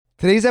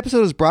Today's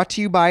episode is brought to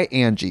you by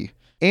Angie.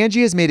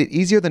 Angie has made it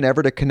easier than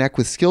ever to connect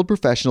with skilled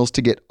professionals to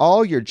get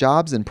all your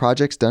jobs and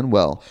projects done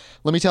well.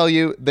 Let me tell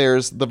you,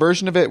 there's the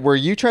version of it where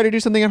you try to do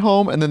something at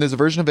home, and then there's a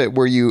version of it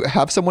where you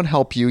have someone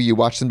help you, you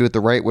watch them do it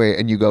the right way,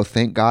 and you go,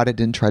 thank God I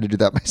didn't try to do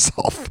that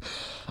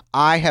myself.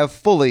 I have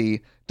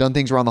fully done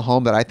things around the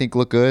home that I think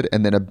look good,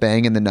 and then a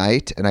bang in the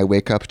night, and I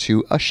wake up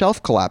to a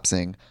shelf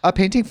collapsing, a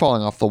painting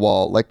falling off the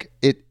wall.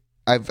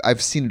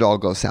 I've seen it all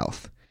go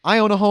south. I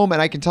own a home,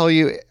 and I can tell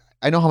you,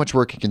 I know how much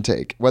work it can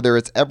take. Whether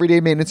it's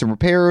everyday maintenance and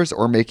repairs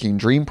or making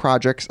dream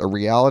projects a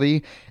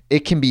reality,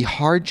 it can be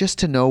hard just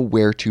to know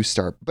where to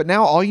start. But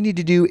now all you need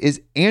to do is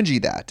Angie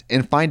that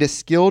and find a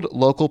skilled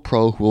local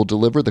pro who will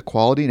deliver the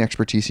quality and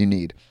expertise you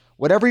need.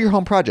 Whatever your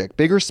home project,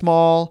 big or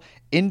small,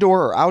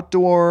 indoor or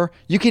outdoor,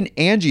 you can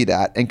Angie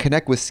that and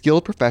connect with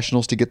skilled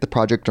professionals to get the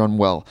project done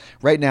well.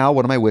 Right now,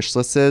 one of my wish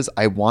lists is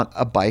I want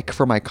a bike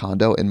for my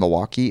condo in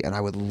Milwaukee, and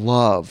I would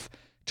love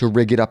to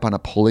rig it up on a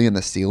pulley in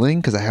the ceiling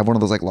because I have one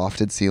of those like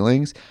lofted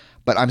ceilings,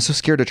 but I'm so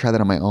scared to try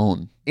that on my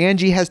own.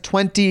 Angie has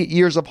 20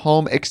 years of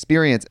home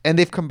experience, and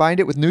they've combined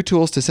it with new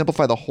tools to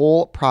simplify the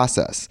whole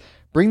process.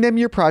 Bring them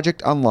your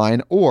project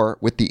online or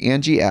with the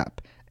Angie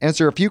app.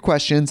 Answer a few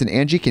questions and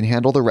Angie can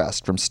handle the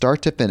rest from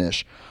start to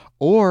finish,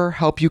 or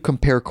help you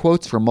compare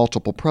quotes from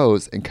multiple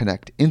pros and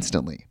connect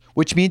instantly,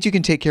 which means you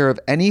can take care of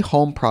any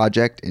home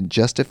project in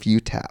just a few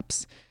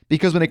taps.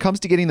 Because when it comes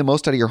to getting the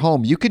most out of your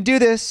home, you can do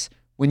this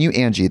when you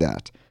Angie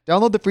that.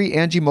 Download the free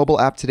Angie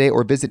mobile app today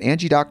or visit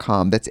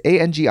Angie.com. That's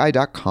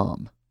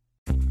ANGI.com.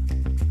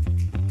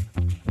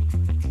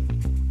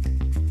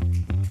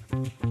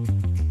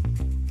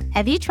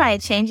 Have you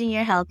tried changing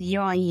your health year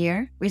on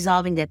year,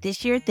 resolving that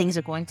this year things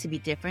are going to be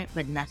different,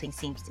 but nothing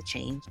seems to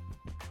change?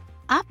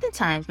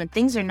 Oftentimes, when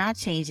things are not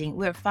changing,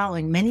 we're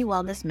following many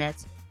wellness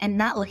myths and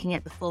not looking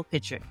at the full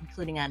picture,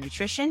 including our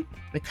nutrition,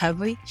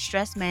 recovery,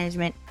 stress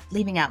management,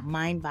 leaving out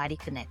mind-body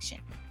connection.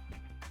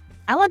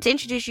 I want to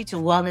introduce you to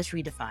Wellness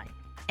Redefined,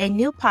 a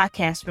new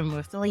podcast from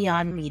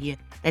Rathilion Media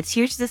that's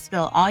here to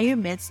dispel all your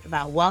myths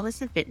about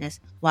wellness and fitness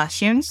while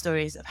sharing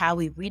stories of how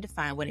we've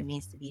redefined what it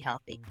means to be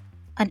healthy.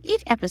 On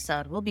each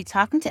episode, we'll be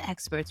talking to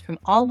experts from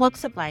all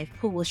walks of life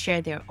who will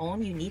share their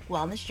own unique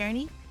wellness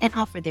journey and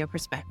offer their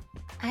perspective.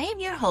 I am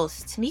your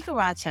host, Tamika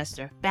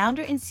Rochester,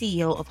 founder and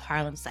CEO of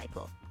Harlem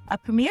Cycle, a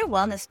premier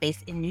wellness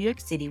space in New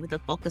York City with a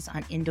focus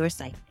on indoor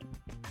cycling.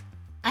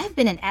 I've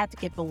been an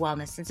advocate for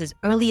wellness since as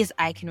early as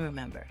I can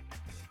remember.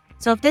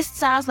 So if this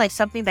sounds like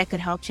something that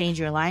could help change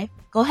your life,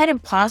 go ahead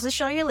and pause the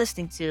show you're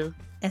listening to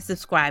and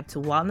subscribe to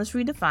Wellness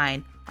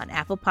Redefined on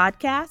Apple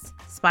Podcasts,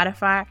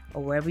 Spotify,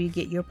 or wherever you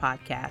get your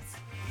podcasts.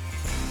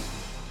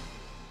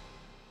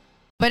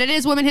 But it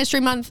is Women's History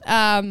Month.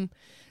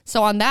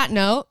 So on that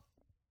note,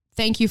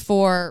 thank you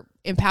for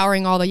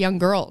empowering all the young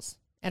girls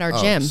at our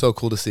gym. So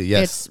cool to see.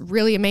 Yes. It's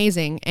really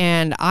amazing.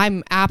 And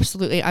I'm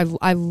absolutely,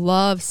 I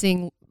love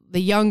seeing the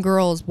young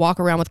girls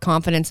walk around with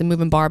confidence and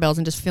moving barbells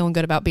and just feeling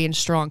good about being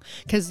strong.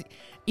 Because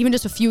even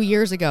just a few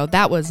years ago,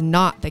 that was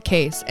not the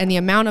case. And the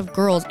amount of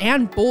girls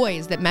and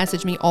boys that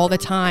message me all the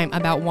time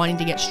about wanting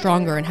to get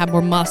stronger and have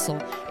more muscle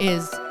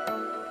is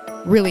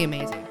really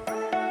amazing.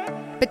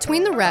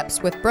 Between the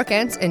Reps with Brooke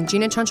Entz and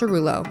Gina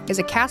Chancharulo is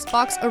a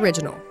CastBox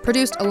original,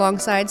 produced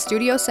alongside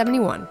Studio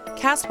 71.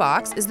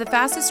 CastBox is the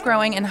fastest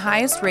growing and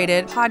highest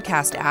rated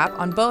podcast app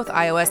on both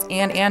iOS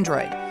and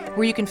Android,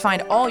 where you can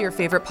find all your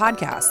favorite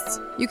podcasts.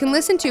 You can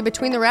listen to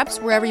Between the Reps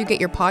wherever you get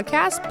your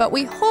podcasts, but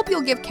we hope you'll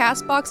give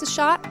CastBox a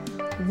shot.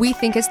 We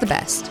think it's the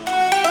best.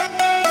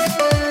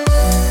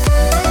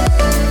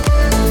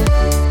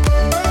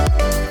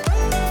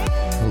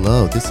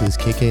 Hello, this is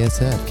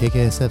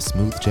KKSF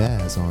Smooth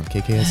Jazz on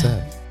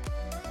KKSF.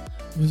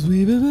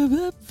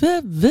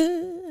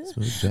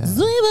 Smooth Jazz.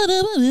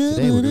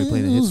 Today we're going to be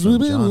playing the hits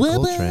from John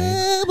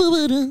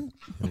Coltrane,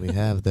 and we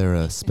have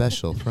their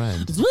special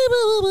friend. Is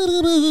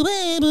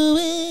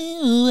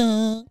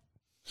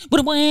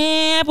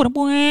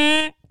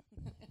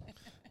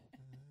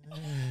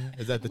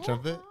that the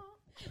trumpet?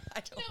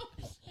 I don't know.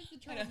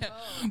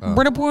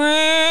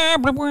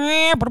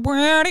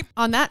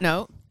 On that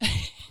note,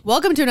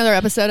 welcome to another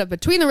episode of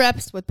Between the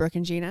Reps with Brooke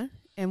and Gina,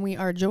 and we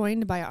are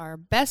joined by our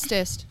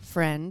bestest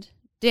friend,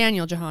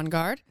 Daniel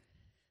Jahangard.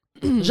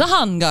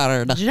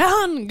 Jahangard.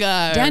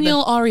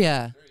 Daniel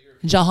Arya.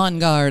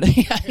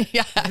 Jahangard.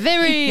 yeah.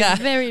 Very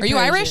Are you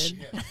Irish?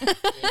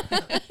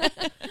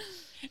 Persian.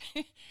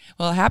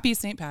 Well, happy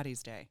St.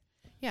 Paddy's Day.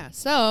 Yeah,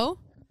 so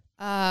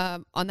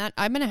on that,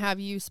 I'm going to have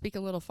you speak a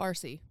little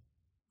Farsi,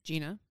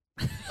 Gina.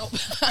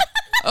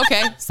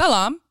 Okay.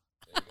 Salam.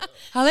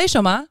 Halay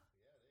Shoma.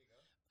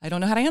 I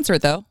don't know how to answer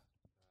it, though.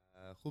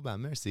 Khuba,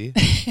 merci.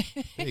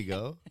 There you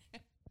go.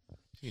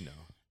 You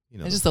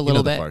know just a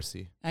little bit.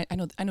 Farsi. I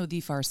know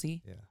the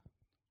Farsi. Yeah.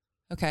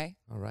 Okay.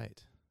 All right.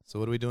 So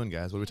what are we doing,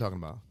 guys? What are we talking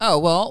about? Oh,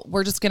 well,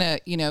 we're just going to,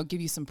 give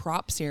you some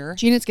props here.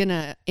 Gina's going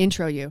to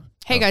intro you.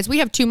 Hey, guys, we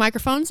have 2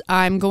 microphones.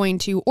 I'm going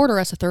to order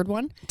us a 3rd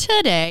one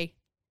today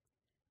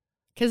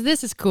because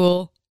this is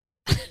cool.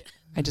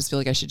 I just feel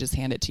like I should just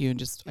hand it to you and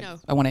just, No.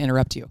 I want to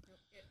interrupt you.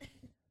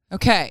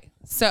 Okay.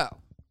 So,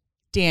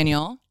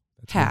 Daniel,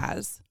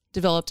 has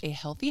developed a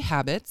healthy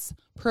habits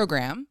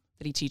program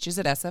that he teaches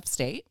at SF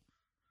State.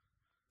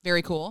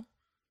 Very cool.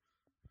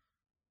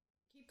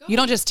 You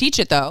don't just teach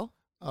it, though.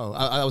 Oh,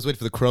 I was waiting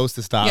for the crows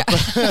to stop.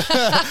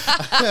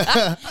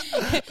 Yeah.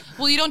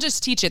 Well, you don't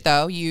just teach it,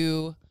 though.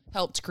 You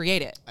helped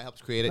create it. I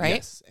helped create it,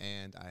 right?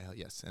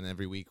 yes. And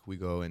every week we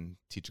go and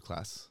teach a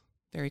class.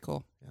 Very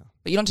cool. Yeah.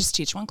 But you don't just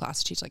teach one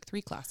class. You teach like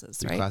 3 classes,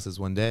 Three right? classes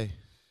one day.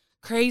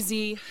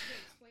 Crazy.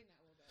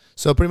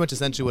 So pretty much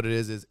essentially what it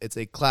is it's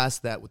a class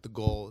that with the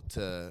goal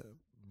to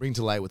bring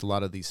to light with a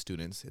lot of these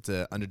students. It's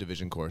a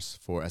underdivision course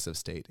for SF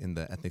State in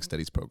the Ethnic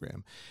Studies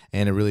program.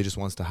 And it really just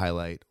wants to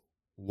highlight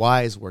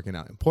why is working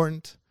out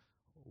important?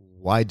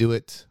 Why do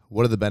it?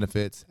 What are the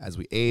benefits as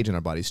we age and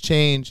our bodies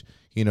change?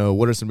 You know,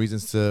 what are some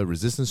reasons to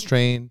resistance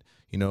train?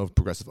 You know,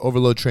 progressive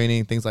overload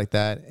training, things like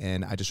that.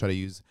 And I just try to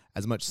use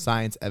as much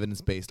science,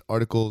 evidence-based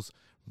articles,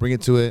 bring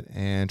it to it,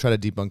 and try to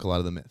debunk a lot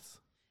of the myths.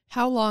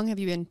 How long have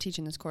you been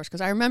teaching this course?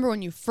 Because I remember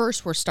when you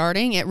first were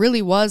starting, it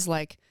really was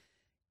like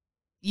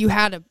you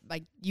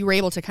were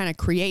able to kind of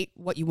create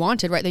what you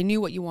wanted, right? They knew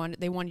what you wanted.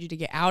 They wanted you to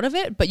get out of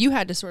it, but you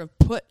had to sort of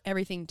put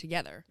everything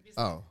together.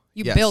 Oh,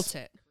 You yes. built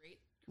it.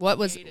 What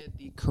was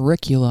The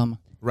curriculum.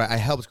 Right, I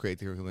helped create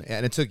the curriculum,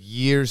 and it took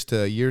years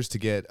to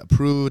get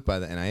approved by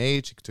the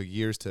NIH. It took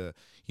years to,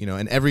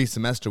 and every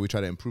semester we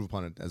try to improve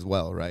upon it as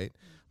well, right?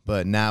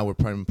 But now we're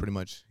pretty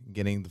much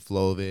getting the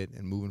flow of it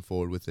and moving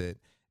forward with it.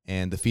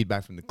 And the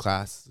feedback from the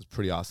class is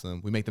pretty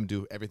awesome. We make them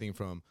do everything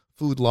from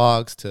food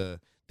logs to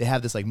they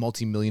have this like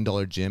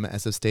multi-million-dollar gym at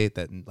SF State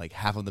that like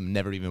half of them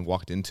never even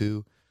walked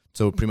into.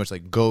 So pretty much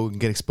like go and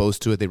get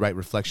exposed to it. They write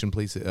reflection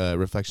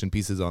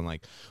pieces on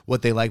like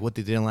what they like, what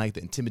they didn't like,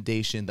 the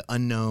intimidation, the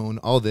unknown,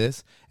 all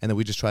this. And then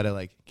we just try to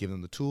like give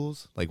them the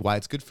tools, like why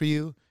it's good for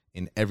you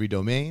in every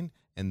domain.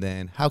 And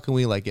then how can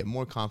we like get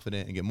more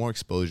confident and get more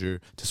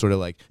exposure to sort of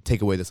like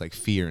take away this like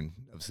fear and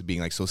of being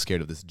like so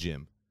scared of this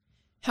gym.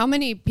 How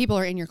many people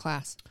are in your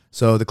class?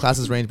 So the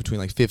classes range between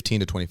like 15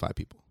 to 25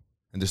 people.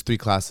 And there's 3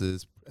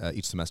 classes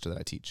each semester that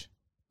I teach.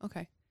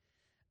 Okay.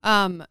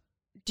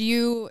 Do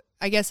you,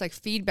 I guess, like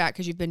feedback,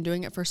 because you've been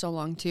doing it for so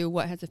long too,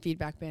 what has the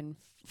feedback been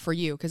for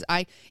you? Because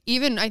I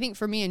think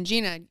for me and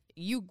Gina,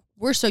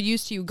 we're so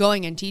used to you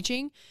going and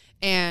teaching,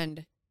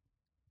 and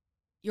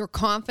your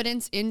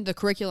confidence in the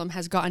curriculum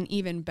has gotten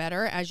even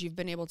better as you've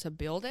been able to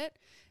build it.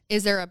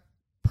 Is there a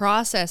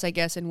process, I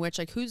guess, in which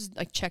like who's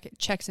like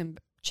checks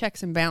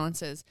and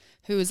balances,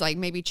 who's like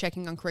maybe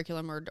checking on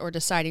curriculum or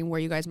deciding where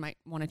you guys might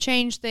want to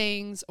change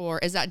things, or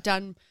is that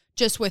done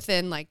just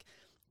within like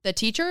the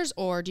teachers,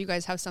 or do you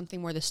guys have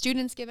something where the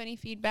students give any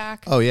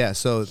feedback? Oh yeah,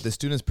 so the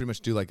students pretty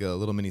much do like a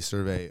little mini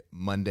survey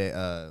Monday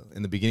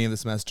in the beginning of the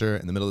semester,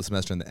 in the middle of the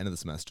semester, and the end of the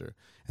semester,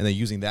 and then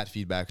using that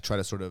feedback try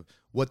to sort of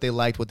what they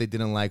liked, what they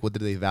didn't like, what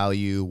did they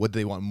value, what do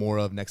they want more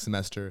of next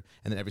semester,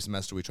 and then every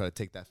semester we try to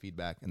take that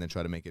feedback and then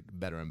try to make it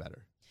better and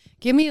better.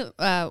 Give me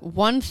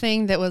one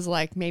thing that was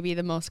like maybe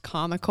the most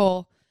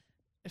comical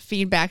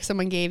feedback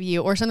someone gave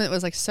you, or something that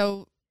was like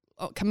so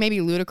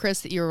maybe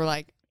ludicrous that you were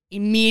like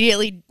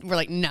immediately were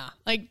like, nah,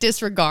 like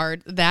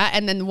disregard that.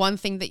 And then one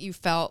thing that you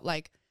felt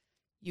like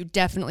you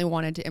definitely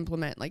wanted to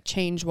implement, like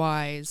change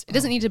wise. It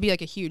doesn't need to be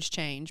like a huge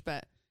change,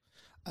 but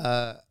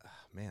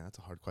man, that's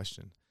a hard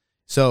question.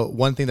 So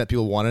one thing that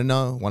people wanted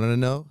to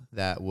know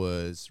that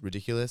was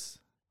ridiculous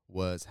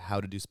was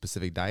how to do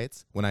specific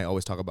diets, when I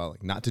always talk about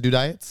like not to do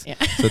diets. Yeah.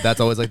 So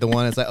that's always like the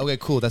one. It's like, okay,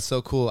 cool. That's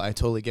so cool. I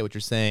totally get what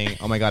you're saying.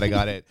 Oh my God, I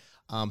got it.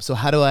 So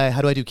how do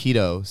I do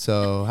keto?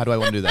 So how do I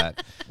want to do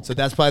that? So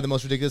that's probably the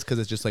most ridiculous, because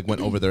it's just like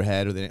went over their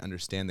head, or they didn't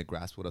understand the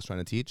grasp of what I was trying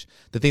to teach.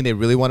 The thing they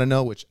really want to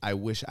know, which I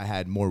wish I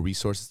had more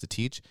resources to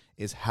teach,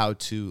 is how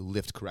to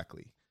lift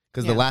correctly.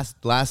 Because the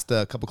last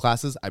couple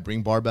classes, I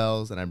bring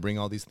barbells and I bring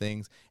all these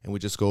things, and we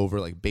just go over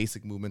like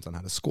basic movements on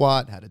how to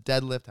squat, how to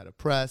deadlift, how to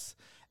press.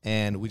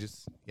 And we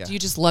just, yeah. Do you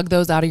just lug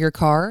those out of your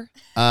car?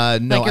 No.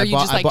 Like, are you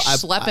just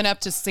schlepping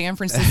up to San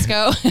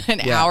Francisco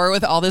an hour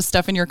with all this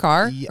stuff in your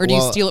car? Or do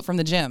you steal it from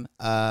the gym?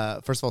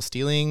 First of all,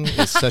 stealing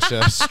is such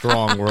a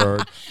strong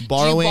word.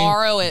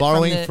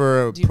 Borrowing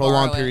for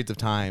prolonged periods of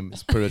time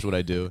is pretty much what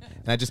I do.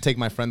 And I just take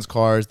my friends'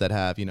 cars that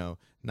have,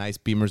 nice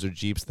Beamers or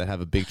Jeeps that have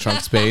a big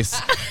trunk space,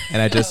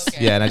 and I just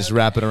and I just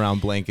wrap it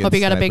around blankets. Hope you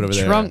got a big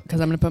there. trunk,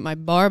 because I'm gonna put my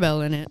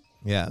barbell in it.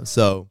 Yeah.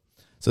 So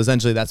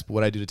essentially that's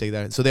what I do to take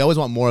that. So they always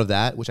want more of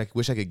that, which I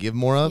wish I could give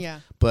more of.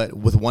 Yeah. But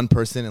with one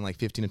person and like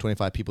 15 to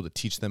 25 people to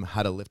teach them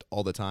how to lift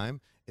all the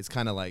time, it's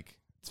kind of like,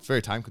 it's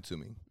very time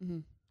consuming. Mm-hmm.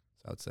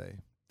 So I would say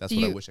that's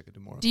what I wish I could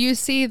do more of. Do you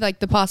see like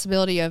the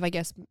possibility of, I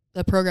guess,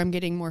 the program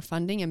getting more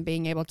funding and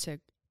being able to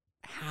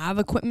have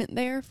equipment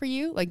there for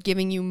you, like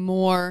giving you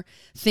more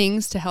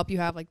things to help you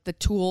have like the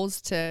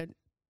tools to,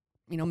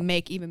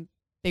 make even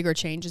bigger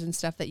changes and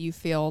stuff that you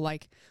feel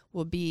like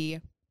will be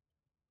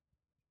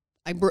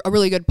a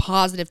really good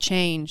positive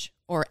change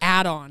or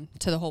add-on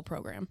to the whole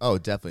program. Oh,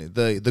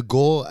 definitely. The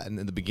goal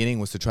in the beginning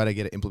was to try to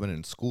get it implemented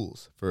in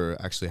schools for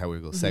actually how we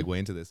go segue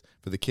into this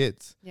for the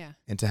kids. Yeah.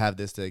 And to have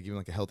this, to give them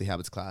like a healthy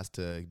habits class,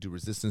 to do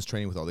resistance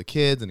training with all the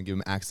kids and to give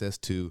them access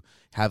to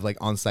have like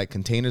on-site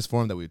containers for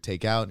them that we would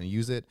take out and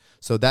use it.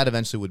 So that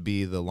eventually would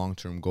be the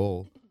long-term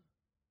goal.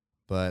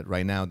 But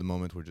right now at the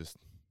moment, we're just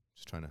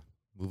trying to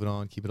move it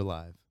on, keep it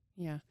alive.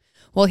 Yeah.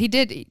 Well,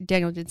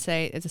 Daniel did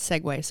say it's a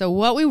segue. So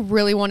what we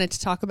really wanted to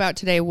talk about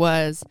today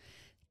was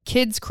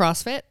kids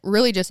CrossFit,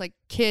 really just like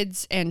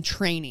kids and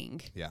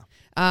training. Yeah.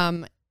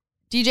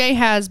 DJ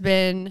has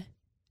been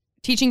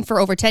teaching for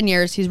over 10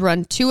 years. He's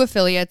run 2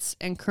 affiliates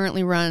and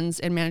currently runs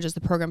and manages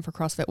the program for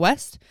CrossFit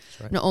West.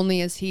 Right. Not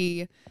only is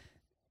he...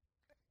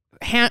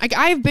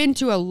 I've been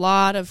to a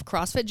lot of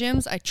CrossFit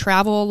gyms. I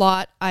travel a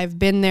lot. I've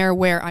been there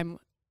where I'm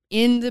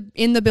in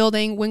the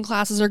building when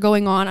classes are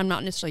going on. I'm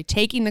not necessarily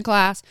taking the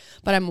class,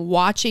 but I'm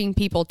watching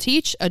people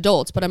teach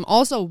adults, but I'm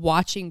also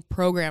watching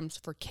programs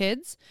for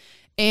kids.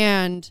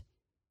 And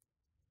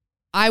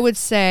I would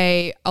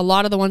say a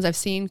lot of the ones I've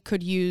seen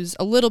could use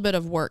a little bit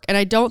of work. And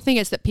I don't think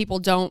it's that people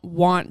don't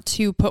want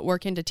to put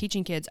work into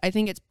teaching kids. I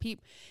think it's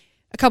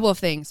a couple of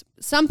things.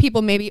 Some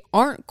people maybe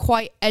aren't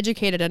quite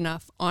educated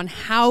enough on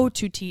how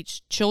to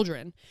teach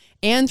children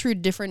and through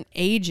different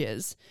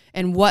ages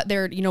and what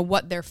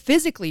they're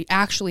physically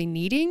actually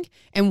needing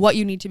and what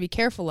you need to be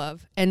careful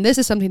of. And this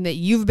is something that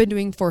you've been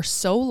doing for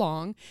so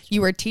long.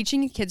 You were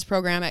teaching a kids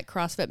program at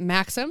CrossFit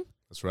Maxim.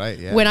 That's right.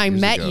 Yeah. When I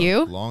met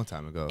you. A long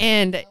time ago.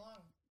 And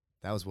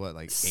that was what,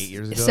 like 8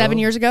 years ago? 7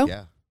 years ago?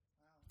 Yeah.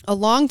 A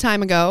long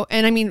time ago.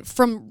 And I mean,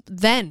 from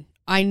then,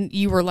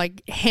 you were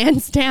like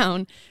hands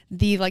down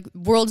the like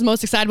world's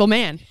most excitable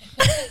man.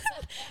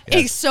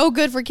 It's so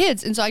good for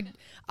kids. And so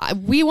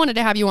we wanted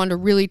to have you on to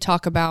really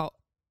talk about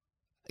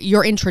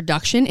your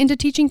introduction into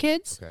teaching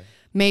kids. Okay.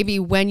 Maybe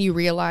when you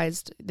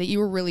realized that you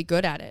were really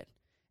good at it,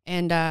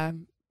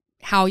 and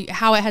how it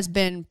has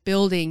been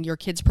building your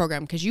kids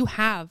program, because you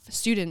have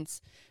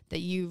students that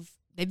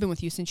they've been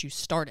with you since you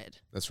started.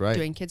 That's right.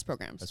 Doing kids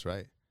programs. That's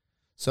right.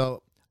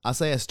 So I'll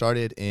say I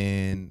started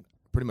in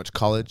pretty much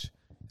college.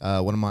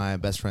 One of my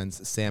best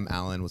friends, Sam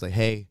Allen, was like,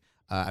 hey,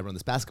 I run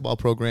this basketball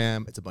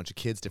program. It's a bunch of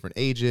kids, different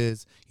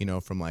ages,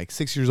 from like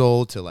 6 years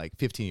old to like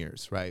 15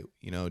 years, right?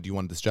 Do you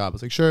want this job? I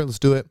was like, sure, let's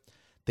do it.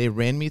 They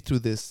ran me through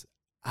this,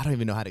 I don't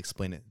even know how to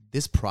explain it,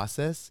 this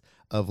process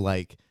of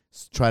like,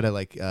 try to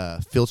like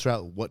filter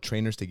out what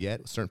trainers to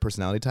get, certain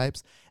personality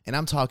types. And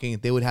I'm talking,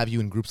 they would have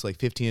you in groups like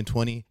 15 and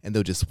 20, and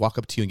they'll just walk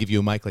up to you and give you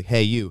a mic like,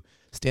 hey, you,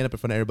 stand up in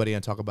front of everybody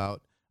and talk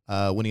about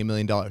winning $1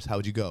 million. How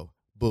would you go?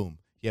 Boom.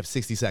 You have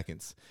 60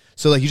 seconds.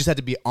 So like you just had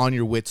to be on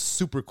your wits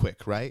super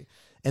quick, right?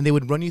 And they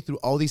would run you through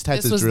all these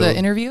types of drills. This was the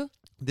interview?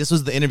 This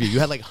was the interview. You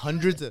had like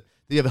hundreds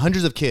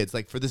of kids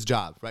like for this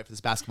job, right? For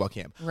this basketball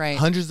camp. Right.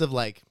 Hundreds of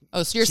like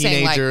Oh, so you're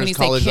saying like when you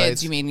say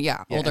kids, you mean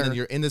older. And then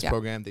you're in this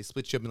program. They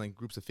split you up in like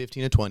groups of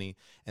 15 to 20,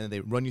 and then they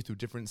run you through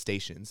different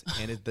stations.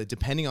 And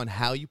depending on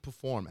how you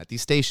perform at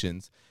these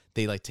stations,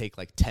 they like take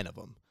like 10 of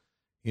them.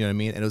 You know what I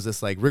mean? And it was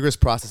this like rigorous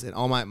process. And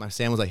all my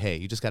Sam was like, hey,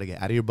 you just got to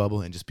get out of your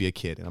bubble and just be a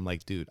kid. And I'm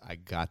like, dude, I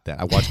got that.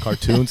 I watch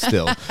cartoons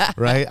still,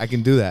 right? I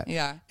can do that.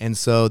 Yeah. And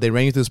so they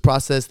ran you through this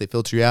process. They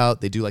filter you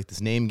out. They do like this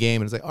name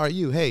game. And it's like, all right,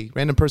 hey,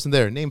 random person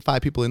there. Name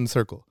 5 people in the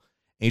circle.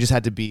 And you just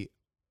had to be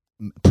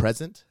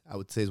present, I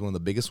would say is one of the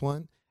biggest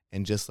one.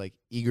 And just like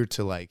eager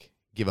to like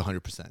give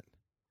 100%.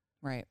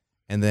 Right.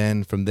 And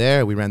then from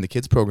there, we ran the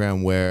kids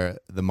program where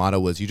the motto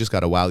was, you just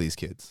got to wow these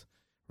kids.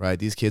 Right,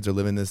 these kids are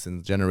living this in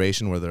a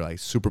generation where they're like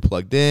super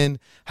plugged in.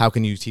 How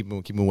can you keep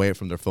them away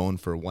from their phone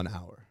for 1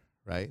 hour?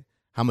 Right?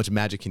 How much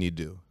magic can you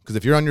do? Because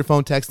if you're on your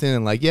phone texting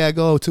and like, yeah,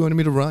 go 200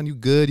 meter run, you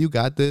good, you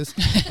got this.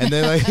 And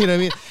then like, you know what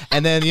I mean?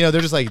 And then they're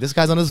just like, this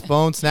guy's on his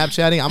phone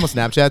Snapchatting. I'm a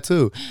Snapchat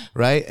too,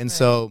 right? And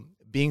so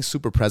being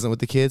super present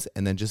with the kids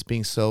and then just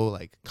being so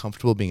like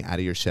comfortable being out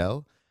of your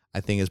shell,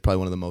 I think is probably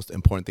one of the most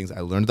important things I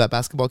learned at that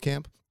basketball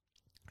camp.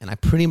 And I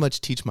pretty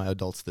much teach my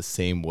adults the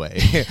same way.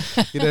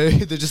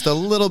 They're just a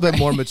little bit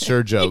more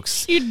mature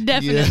jokes. You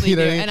definitely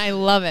do, and I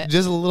love it.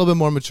 Just a little bit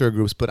more mature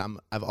groups, but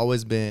I've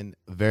always been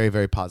a very,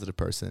 very positive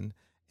person.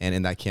 And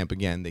in that camp,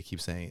 again, they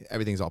keep saying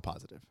everything's all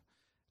positive.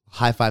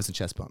 High fives and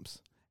chest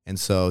bumps. And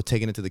so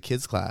taking it to the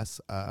kids class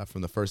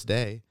from the first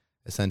day,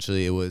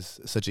 essentially it was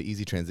such an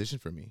easy transition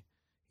for me.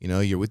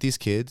 You're with these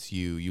kids,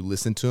 you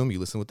listen to them, you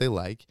listen to what they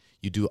like,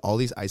 you do all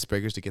these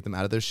icebreakers to get them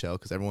out of their shell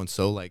because everyone's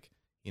so like,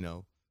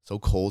 so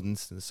cold and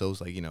so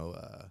like,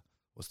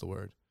 what's the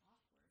word?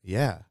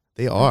 Yeah,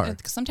 they are.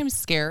 Sometimes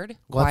scared.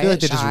 Well, I feel like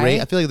they're just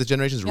I feel like the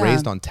generation's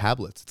raised on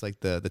tablets. It's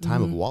like the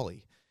time of Wall-E.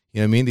 You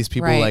know what I mean? These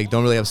people like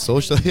don't really have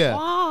social. Yeah.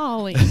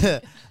 Wall-E.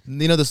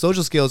 The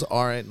social skills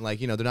aren't like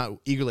they're not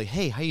eagerly.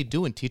 Hey, how you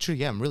doing, teacher?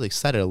 Yeah, I'm really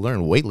excited to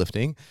learn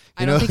weightlifting.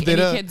 I don't think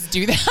any kids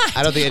do that.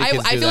 I don't think any kids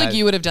do that. I feel like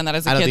you would have done that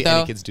as a kid, though. I don't think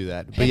any kids do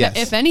that. But yes,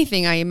 if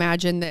anything, I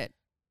imagine that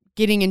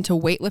getting into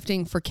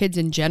weightlifting for kids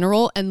in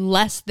general,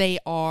 unless they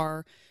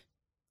are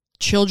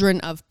children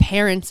of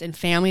parents and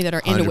family that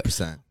are into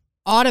 100%.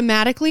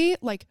 automatically,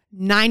 like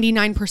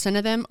 99%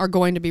 of them are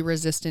going to be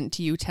resistant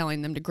to you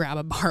telling them to grab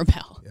a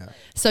barbell. Yeah.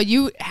 So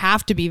you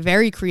have to be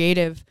very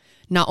creative,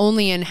 not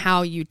only in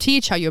how you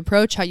teach, how you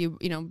approach, how you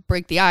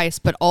break the ice,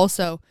 but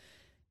also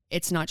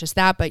it's not just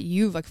that, but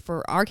you've, like,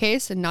 for our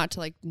case, and not to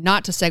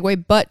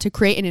segue, but to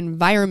create an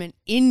environment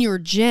in your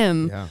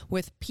gym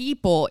with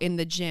people in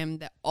the gym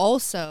that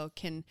also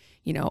can,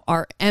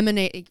 are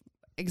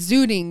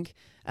exuding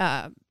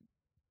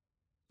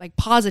like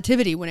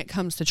positivity when it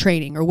comes to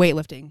training or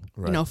weightlifting,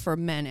 for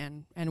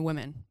men and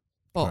women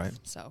both. Right.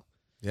 So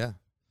yeah.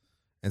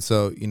 And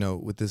so,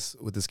 with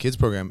this kids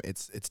program,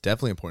 it's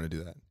definitely important to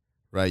do that,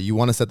 right? You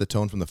want to set the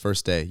tone from the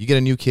first day. You get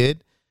a new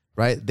kid,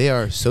 right? They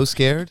are so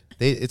scared.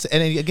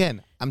 And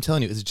again, I'm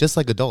telling you, it's just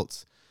like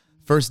adults.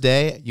 First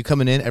day, you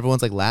coming in,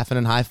 everyone's like laughing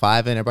and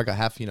high-fiving. Everybody got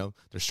half,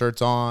 their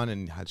shirts on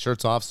and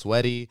shirts off,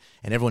 sweaty,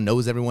 and everyone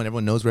knows everyone.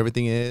 Everyone knows where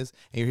everything is.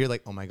 And you're here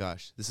like, oh my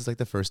gosh, this is like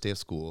the first day of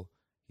school,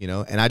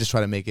 and I just try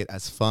to make it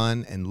as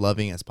fun and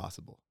loving as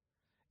possible.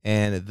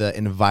 And the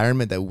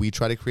environment that we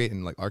try to create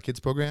in like our kids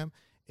program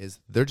is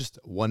they're just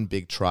one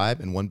big tribe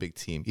and one big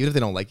team. Even if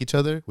they don't like each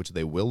other, which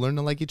they will learn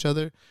to like each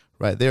other,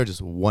 right? They're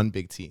just one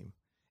big team.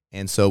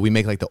 And so we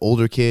make like the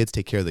older kids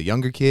take care of the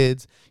younger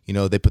kids.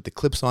 They put the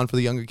clips on for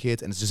the younger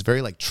kids, and it's just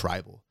very like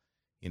tribal.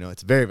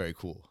 It's very, very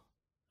cool.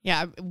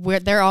 yeah,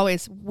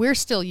 we're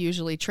still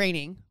usually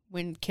training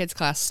when kids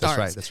class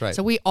starts. That's right.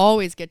 So we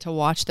always get to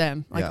watch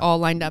them all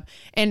lined up.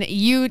 And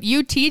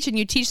you teach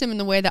them in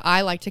the way that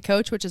I like to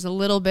coach, which is a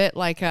little bit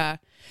like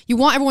you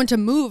want everyone to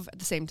move at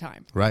the same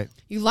time. Right.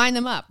 You line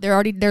them up.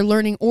 They're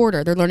learning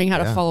order. They're learning how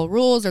to follow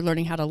rules. They're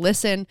learning how to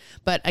listen.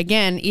 But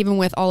again, even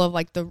with all of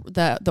like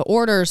the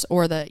orders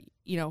or the,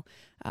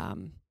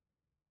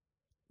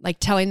 like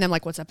telling them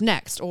like what's up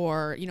next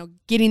or,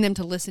 getting them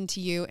to listen to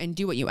you and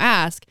do what you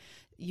ask,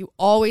 you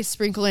always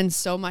sprinkle in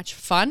so much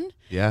fun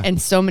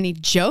and so many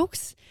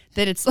jokes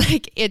that it's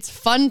like, it's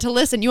fun to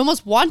listen. You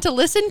almost want to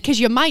listen because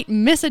you might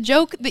miss a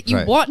joke that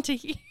you want to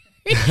hear.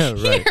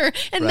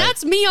 And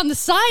that's me on the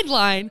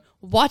sideline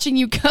watching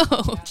you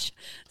coach.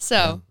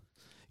 So,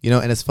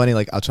 and it's funny,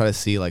 like I'll try to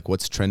see like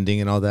what's trending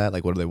and all that.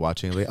 Like, what are they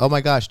watching? Like, oh my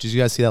gosh, did you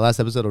guys see that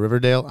last episode of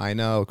Riverdale? I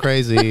know,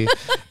 crazy.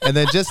 And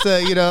then just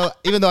even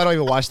though I don't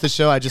even watch the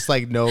show, I just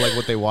like know like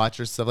what they watch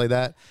or stuff like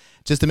that,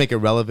 just to make it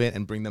relevant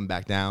and bring them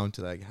back down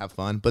to like have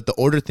fun. But the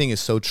order thing is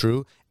so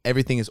true.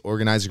 Everything is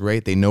organized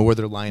great. They know where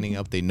they're lining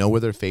up. They know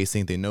where they're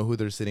facing. They know who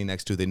they're sitting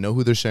next to. They know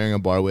who they're sharing a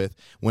bar with.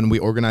 When we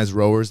organize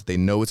rowers, they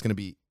know it's going to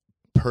be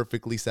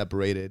perfectly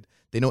separated.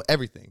 They know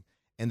everything.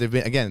 And they've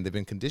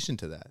been conditioned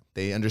to that.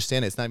 They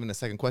understand it. It's not even a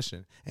second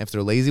question. And if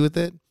they're lazy with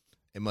it,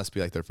 it must be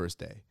like their first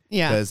day.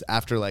 Yeah. Because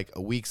after like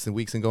weeks and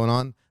weeks and going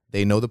on,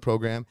 they know the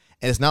program.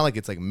 And it's not like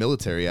it's like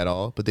military at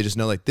all, but they just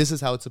know like this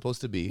is how it's supposed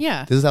to be.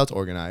 Yeah. This is how it's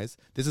organized.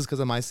 This is because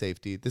of my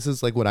safety. This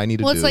is like what I need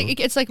to do.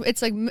 It's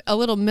like a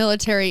little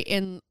military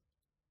in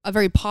a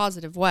very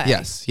positive way.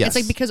 Yes. It's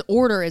like because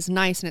order is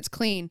nice and it's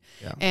clean.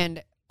 Yeah.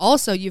 And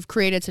also you've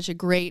created such a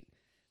great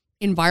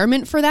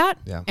environment for that.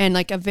 Yeah. And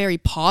like a very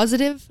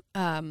positive,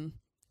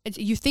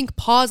 you think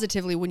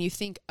positively when you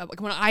think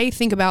when I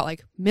think about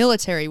like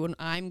military, when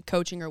I'm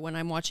coaching or when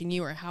I'm watching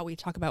you or how we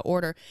talk about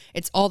order,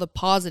 it's all the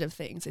positive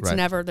things. It's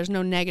never, there's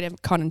no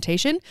negative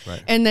connotation.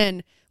 Right. And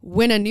then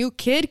when a new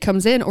kid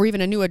comes in or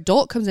even a new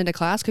adult comes into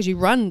class, because you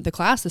run the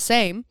class the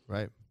same,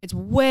 Right. it's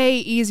way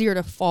easier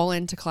to fall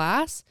into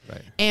class.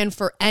 Right. And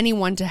for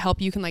anyone to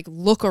help, you can like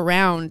look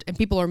around and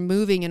people are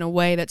moving in a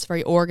way that's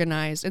very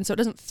organized. And so it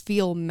doesn't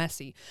feel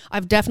messy.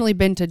 I've definitely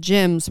been to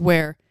gyms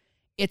where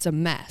it's a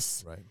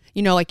mess. Right.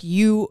 Like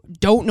you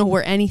don't know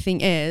where anything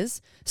is.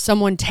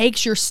 Someone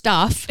takes your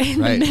stuff in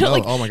the middle. No,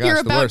 Like oh my gosh, you're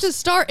the about worst. to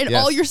start and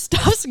Yes. all your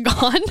stuff's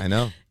gone. I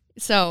know.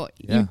 So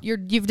Yeah.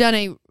 you've done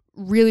a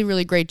really,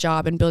 really great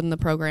job in building the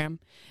program.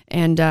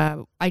 And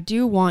I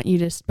do want you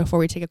to, before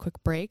we take a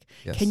quick break,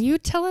 Yes. can you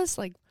tell us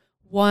like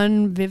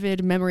one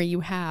vivid memory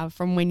you have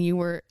from when you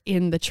were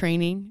in the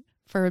training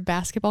for a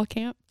basketball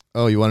camp?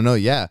 Oh, you want to know?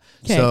 Yeah.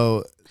 'Kay.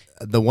 So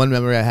the one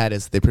memory I had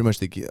is they pretty much,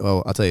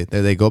 I'll tell you,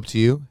 they go up to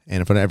you and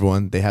in front of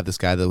everyone, they have this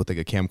guy that with like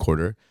a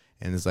camcorder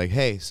and it's like,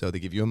 hey, so they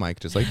give you a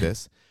mic just like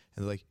this.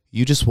 And they're like,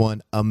 you just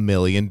won $1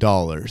 million.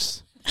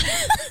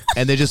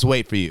 And they just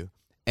wait for you.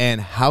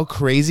 And how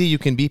crazy you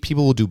can be.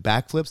 People will do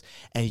backflips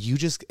and you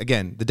just,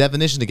 again, the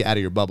definition to get out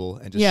of your bubble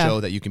and just show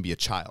that you can be a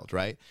child,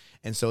 right?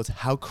 And so it's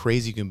how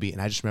crazy you can be.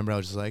 And I just remember I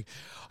was just like,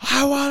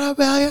 I want $1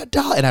 million.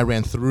 And I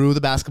ran through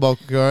the basketball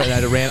court and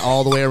I ran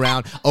all the way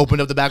around,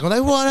 opened up the back, and I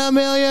won $1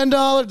 million.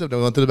 Went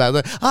through the back,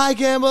 like, I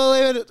can't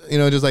believe it.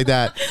 Just like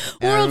that.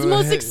 And World's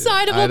most I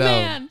excitable know.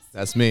 man.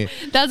 That's me.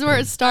 That's where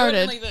it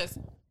started. Like this.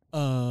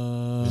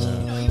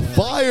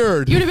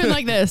 Fired. You'd have been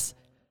like this.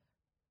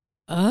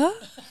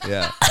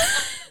 Yeah.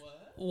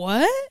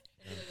 What?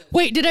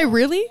 Wait, did I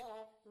really?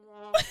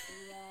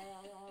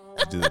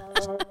 Did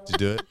you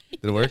do it?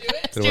 Did it work? Did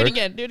it Do work? it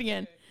again. Do it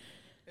again.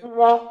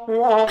 What?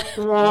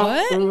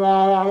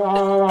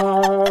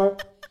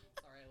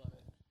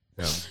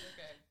 Yeah.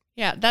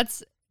 Yeah,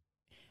 that's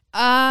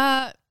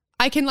I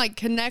can like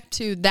connect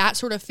to that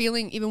sort of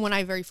feeling even when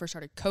I very first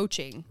started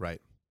coaching.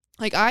 Right.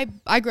 like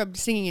I grew up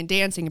singing and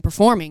dancing and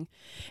performing,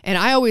 and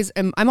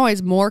I'm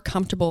always more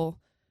comfortable,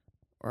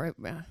 or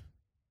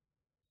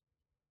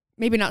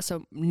maybe not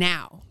so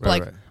now, but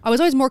like I was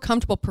always more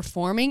comfortable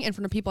performing in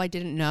front of people I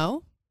didn't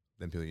know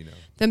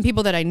than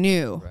people that I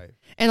knew. Right.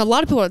 And a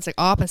lot of people, it's like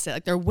opposite.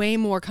 Like they're way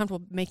more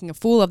comfortable making a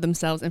fool of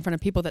themselves in front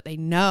of people that they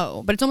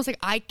know. But it's almost like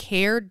I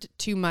cared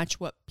too much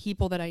what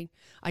people that I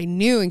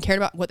knew and cared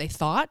about what they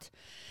thought.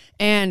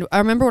 And I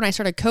remember when I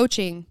started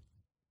coaching,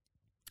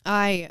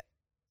 I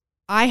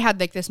had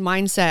like this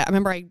mindset. I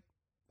remember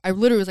I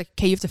literally was like,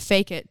 okay, you have to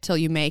fake it till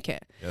you make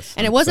it. Yes,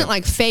 and it wasn't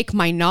like fake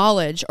my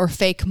knowledge or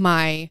fake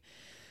my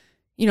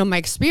my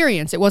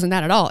experience. It wasn't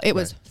that at all. It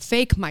was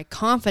fake my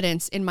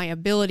confidence in my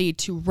ability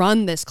to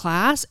run this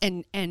class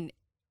and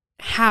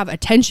have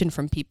attention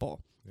from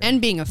people.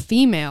 And being a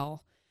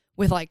female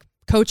with like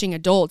coaching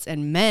adults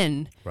and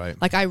men,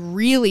 like I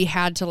really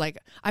had to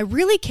I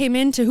really came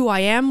into who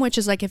I am, which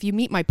is like, if you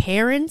meet my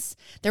parents,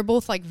 they're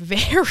both like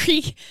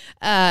very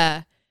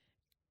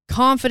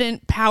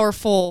confident,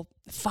 powerful,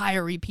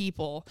 fiery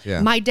people.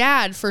 My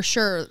dad, for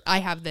sure, I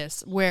have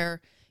this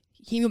where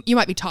you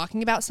might be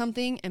talking about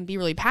something and be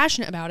really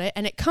passionate about it,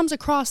 and it comes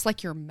across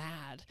like you're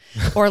mad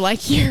or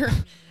like you're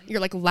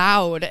like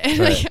loud. And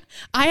like,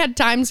 I had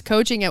times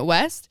coaching at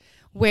West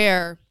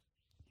where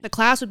the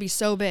class would be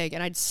so big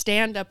and I'd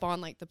stand up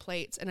on like the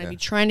plates and I'd be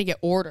trying to get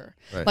order,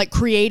 like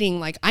creating,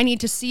 like, I need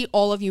to see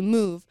all of you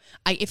move.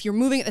 If you're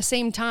moving at the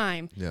same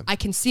time, I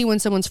can see when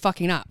someone's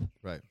fucking up.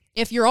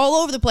 If you're all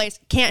over the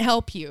place, can't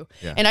help you.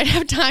 And I'd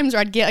have times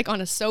where I'd get like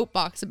on a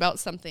soapbox about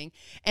something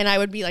and I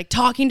would be like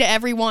talking to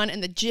everyone,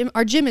 and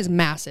our gym is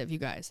massive, you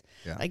guys.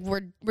 Like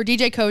we're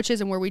DJ coaches,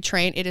 and where we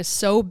train, it is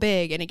so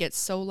big and it gets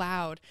so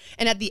loud.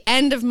 And at the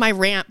end of my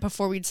rant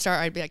before we'd start,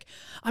 I'd be like,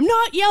 I'm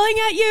not yelling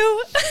at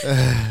you.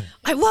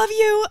 I love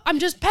you. I'm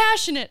just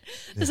passionate.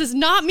 This is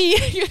not me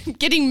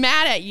getting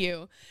mad at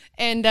you.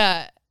 And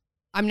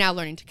I'm now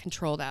learning to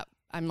control that.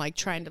 I'm like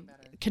trying to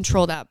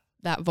control that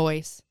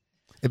voice.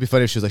 It'd be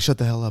funny if she was like, "Shut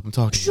the hell up! I'm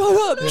talking." Shut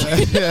up.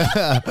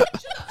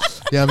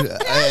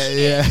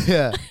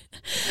 Yeah.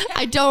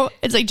 I don't.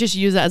 It's like just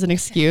use that as an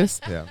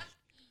excuse. Yeah.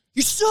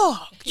 You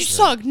suck. You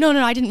suck. No,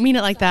 I didn't mean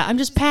it like that. I'm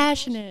just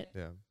passionate.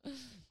 Yeah.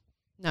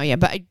 No,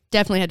 but I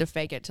definitely had to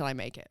fake it till I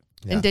make it.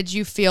 Yeah. And did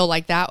you feel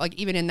like that? Like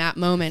even in that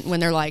moment when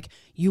they're like,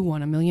 "You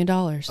won $1 million."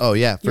 Oh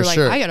yeah, for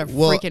sure. I got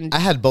freaking. I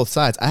had both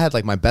sides. I had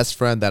like my best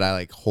friend that I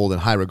like hold in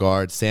high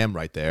regard, Sam,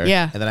 right there.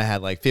 Yeah. And then I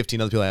had like 15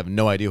 other people I have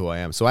no idea who I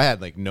am. So I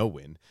had like no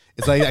win.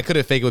 It's like I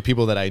couldn't fake it with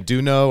people that I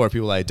do know or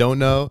people I don't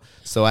know.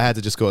 So I had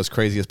to just go as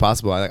crazy as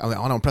possible. I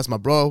want to impress my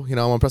bro. I want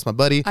to impress my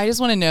buddy. I just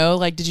want to know,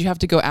 like, did you have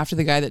to go after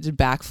the guy that did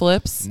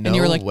backflips? No and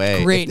you were like,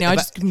 way. Great, now I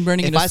just am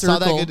running in a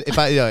circle. If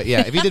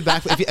he did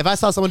backflip, if I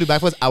saw someone do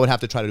backflips, I would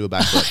have to try to do a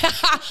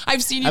backflip.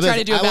 I've seen you try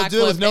to do a backflip. I will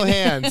do it with no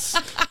hands.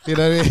 You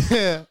know what I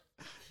mean?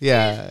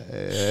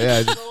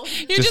 Yeah.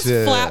 You just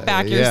flat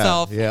back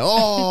yourself. Yeah.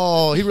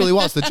 Oh, he really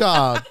wants the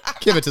job.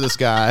 Give it to this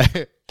guy.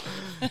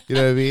 You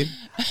know what I mean?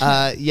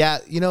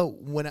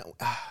 When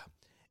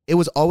it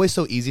was always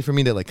so easy for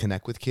me to like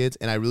connect with kids,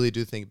 and I really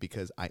do think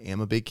because I am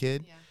a big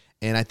kid,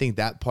 and I think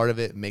that part of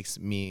it makes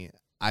me,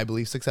 I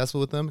believe, successful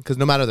with them, because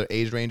no matter their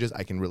age ranges,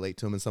 I can relate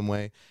to them in some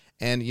way.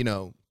 And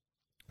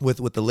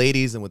with the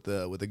ladies and with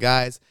the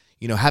guys,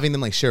 having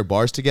them like share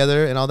bars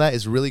together and all that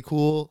is really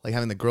cool. Like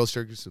having the girls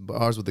share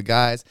bars with the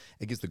guys,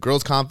 it gives the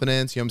girls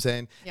confidence. You know what I'm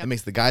saying? It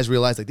makes the guys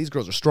realize like these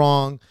girls are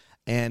strong.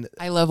 And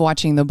I love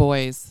watching the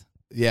boys.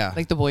 Yeah.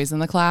 Like the boys in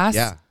the class.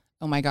 Yeah.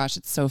 Oh my gosh,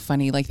 it's so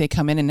funny. Like they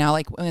come in and now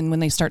like when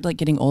they start like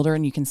getting older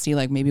and you can see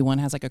like maybe one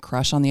has like a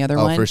crush on the other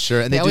one. Oh, for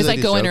sure. And they always do,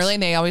 like go in jokes. early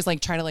and they always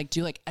like try to like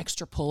do like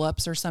extra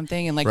pull-ups or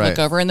something and like look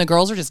over, and the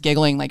girls are just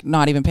giggling, like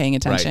not even paying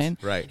attention.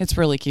 Right. It's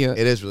really cute.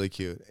 It is really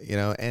cute.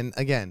 And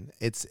again,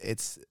 it's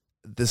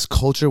this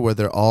culture where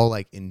they're all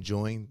like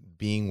enjoying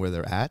being where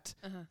they're at,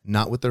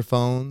 not with their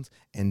phones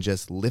and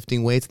just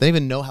lifting weights. They don't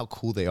even know how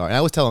cool they are. And I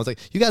always tell them, I was like,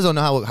 you guys don't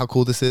know how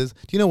cool this is.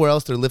 Do you know where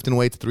else they're lifting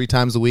weights 3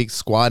 times a week,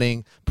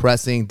 squatting,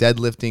 pressing,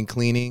 deadlifting,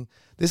 cleaning?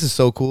 This is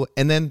so cool.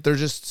 And then they're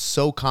just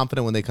so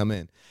confident when they come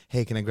in.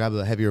 Hey, can I grab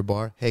a heavier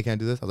bar? Hey, can I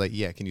do this? I was like,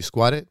 yeah. Can you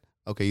squat it?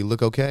 Okay, you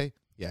look okay?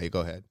 Yeah, you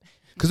go ahead.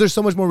 Because they're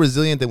so much more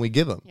resilient than we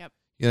give them. Yep.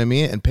 You know what I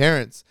mean? And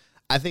parents,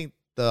 I think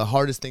the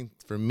hardest thing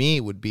for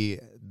me would be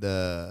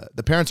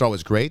the parents are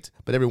always great,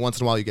 but every once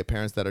in a while you get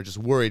parents that are just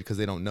worried because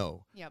they don't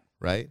know. Yep.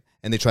 Right?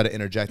 And they try to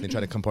interject and they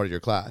try to become part of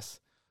your class.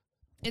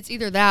 It's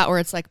either that or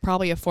it's like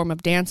probably a form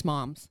of dance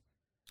moms.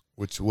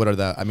 What are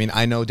the? I mean,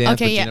 I know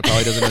dance, but Gina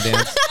probably doesn't know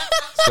dance.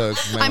 So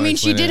I mean,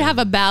 she did have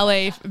a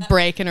ballet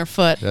break in her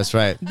foot. That's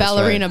right.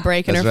 Ballerina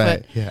break in her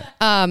foot.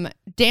 Yeah.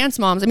 Dance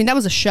moms. I mean, that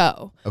was a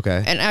show.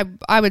 Okay. And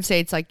I would say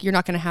it's like you're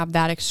not going to have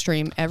that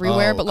extreme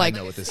everywhere, but like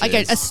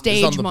a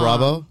stage on the mom.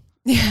 Bravo.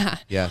 Yeah.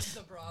 Yes.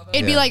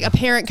 It'd be like a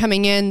parent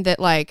coming in that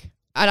like,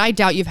 and I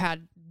doubt you've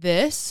had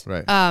this.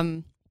 Right.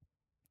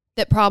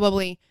 That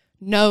probably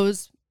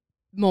knows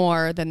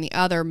more than the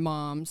other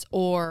moms,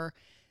 or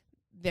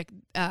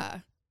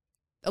a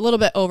little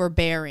bit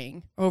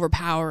overbearing,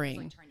 overpowering.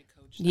 Like trying to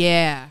coach them.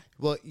 Yeah.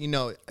 Well, you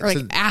know, or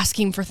like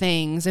asking for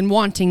things and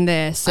wanting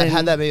this. I've and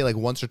had that maybe like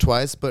once or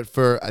twice, but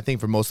I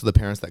think for most of the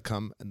parents that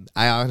come,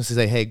 I honestly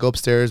say, hey, go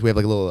upstairs. We have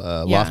like a little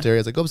loft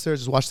area. It's like, go upstairs,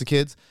 just watch the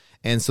kids.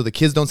 And so the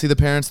kids don't see the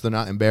parents. So they're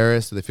not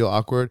embarrassed. So they feel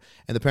awkward.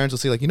 And the parents will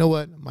see like, you know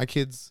what? My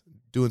kid's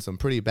doing some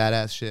pretty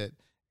badass shit.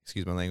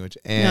 Excuse my language.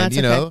 And,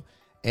 you know,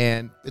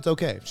 and it's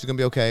okay. She's going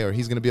to be okay, or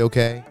he's going to be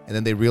okay. And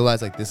then they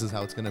realize like, this is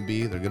how it's going to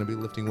be. They're going to be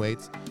lifting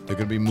weights. They're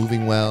going to be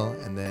moving well.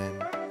 And then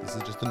this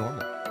is just the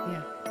normal.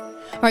 Yeah.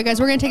 All right,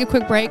 guys, we're going to take a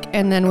quick break,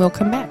 and then we'll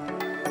come back.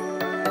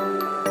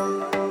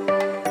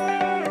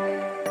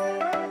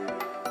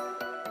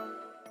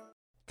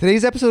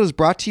 Today's episode is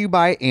brought to you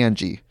by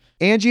Angie.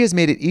 Angie has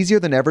made it easier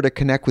than ever to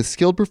connect with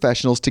skilled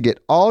professionals to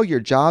get all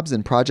your jobs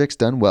and projects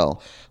done well.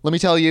 Let me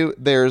tell you,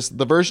 there's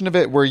the version of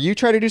it where you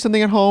try to do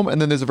something at home,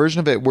 and then there's a version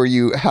of it where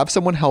you have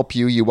someone help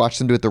you, you watch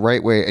them do it the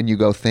right way, and you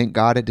go, thank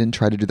God I didn't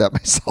try to do that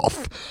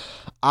myself.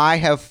 I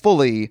have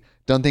fully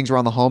done things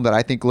around the home that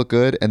I think look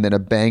good, and then a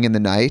bang in the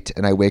night,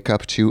 and I wake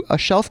up to a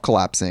shelf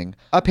collapsing,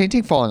 a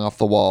painting falling off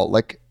the wall.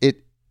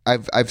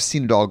 I've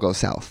seen it all go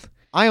south.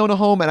 I own a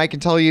home, and I can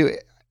tell you,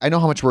 I know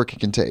how much work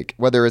it can take.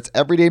 Whether it's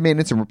everyday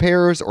maintenance and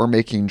repairs or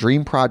making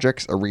dream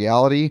projects a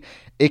reality,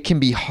 it can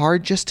be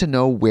hard just to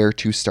know where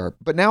to start.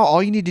 But now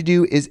all you need to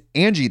do is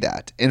Angie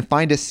that and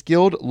find a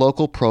skilled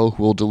local pro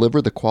who will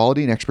deliver the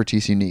quality and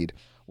expertise you need.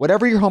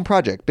 Whatever your home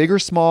project, big or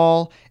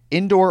small,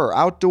 indoor or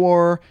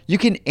outdoor, you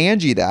can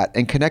Angie that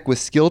and connect with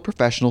skilled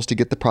professionals to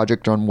get the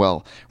project done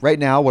well. Right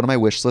now, one of my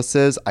wish lists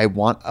is I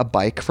want a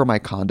bike for my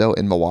condo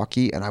in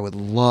Milwaukee, and I would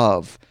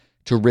love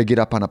to rig it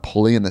up on a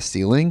pulley in the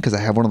ceiling because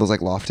I have one of those like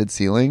lofted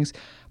ceilings,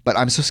 but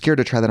I'm so scared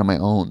to try that on my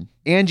own.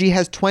 Angie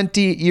has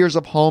 20 years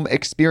of home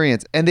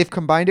experience, and they've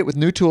combined it with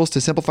new tools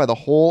to simplify the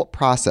whole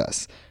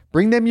process.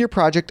 Bring them your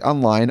project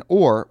online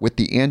or with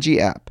the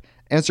Angie app.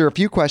 Answer a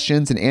few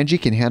questions and Angie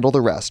can handle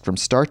the rest from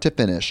start to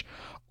finish,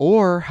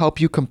 or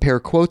help you compare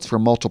quotes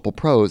from multiple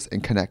pros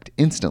and connect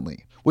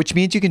instantly, which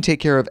means you can take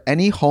care of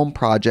any home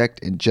project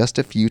in just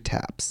a few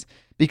taps.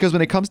 Because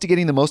when it comes to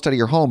getting the most out of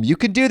your home, you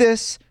can do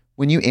this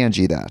when you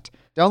Angie that.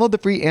 Download the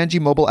free Angie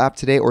mobile app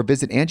today or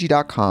visit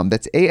Angie.com.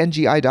 That's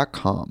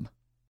ANGI.com.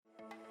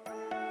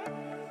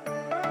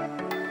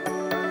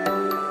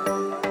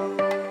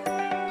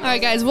 All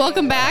right, guys,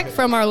 welcome back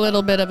from our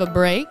little bit of a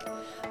break.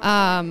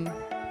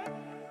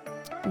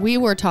 We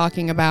were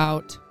talking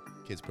about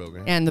Kids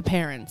program. and the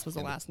parents was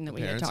the last thing that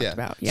we had talked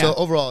about. Yeah. So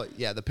overall,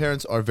 the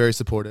parents are very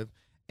supportive,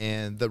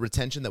 and the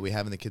retention that we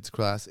have in the kids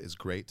class is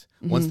great.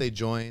 Once they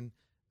join,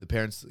 the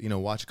parents,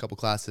 watch a couple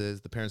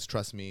classes. The parents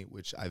trust me,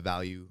 which I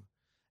value,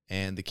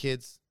 and the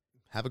kids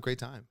have a great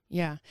time.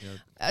 Yeah.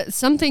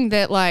 Something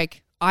that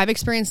like I've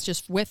experienced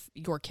just with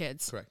your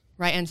kids. Correct.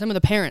 Right. And some of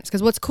the parents,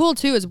 because what's cool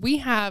too is we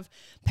have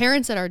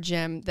parents at our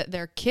gym that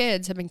their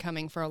kids have been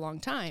coming for a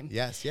long time.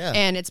 Yes. Yeah.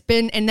 And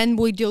and then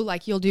we do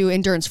like, you'll do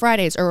Endurance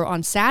Fridays, or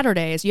on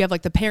Saturdays, you have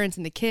like the parents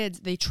and the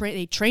kids, they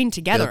train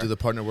together. They'll do the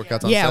partner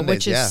workouts on Sundays.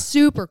 Which is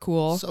super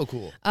cool. So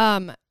cool.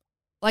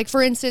 Like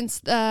for instance,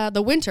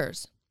 the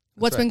winters.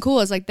 What's been cool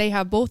is like they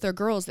have both their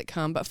girls that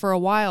come, but for a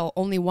while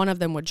only one of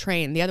them would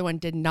train. The other one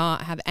did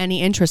not have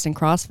any interest in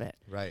CrossFit.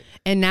 Right.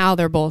 And now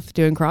they're both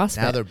doing CrossFit.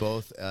 Now they're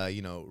both,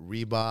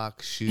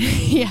 Reebok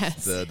shoes,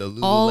 yes, the Lululemons,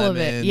 all of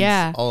it,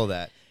 yeah, all of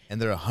that,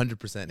 and they're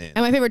 100% in. And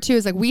my favorite too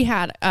is like we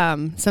had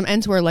some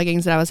Enswear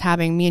leggings that I was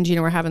having. Me and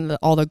Gina were having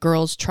all the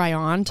girls try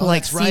on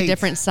to see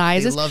different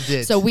sizes. They loved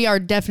it. So we are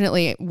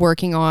definitely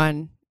working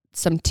on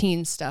some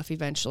teen stuff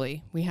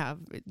eventually. We have,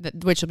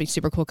 which will be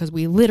super cool because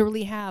we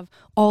literally have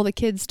all the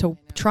kids to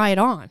try it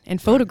on and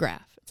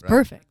photograph. It's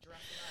perfect.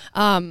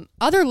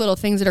 Other little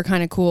things that are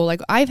kind of cool,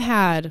 like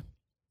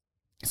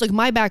so like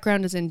my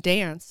background is in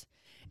dance,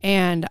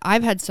 and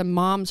I've had some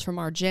moms from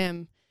our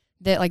gym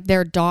that like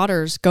their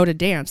daughters go to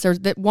dance. There's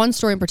that one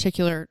story in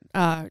particular,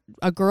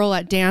 a girl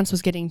at dance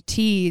was getting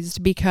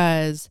teased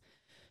because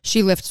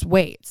she lifts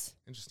weights.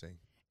 Interesting.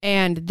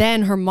 And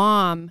then her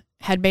mom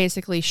had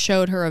basically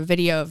showed her a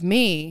video of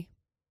me,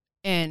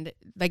 and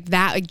like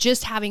that, like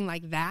just having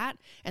like that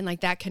and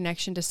like that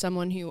connection to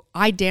someone who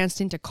I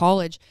danced into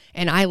college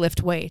and I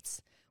lift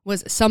weights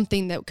was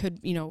something that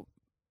could,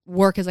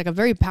 work as like a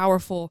very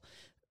powerful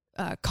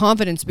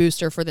confidence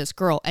booster for this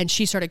girl. And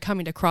she started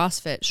coming to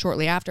CrossFit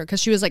shortly after because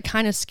she was like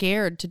kind of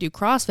scared to do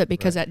CrossFit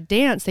because at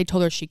dance they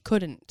told her she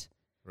couldn't.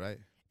 Right.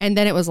 And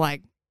then it was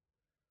like,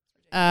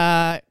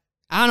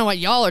 I don't know what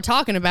y'all are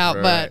talking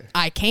about, but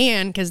I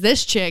can because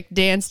this chick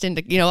danced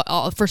into,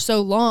 for so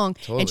long,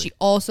 and she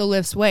also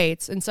lifts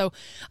weights. And so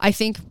I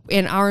think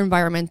in our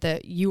environment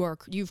that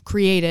you've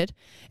created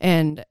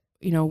and,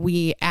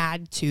 we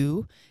add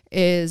to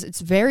is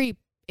it's very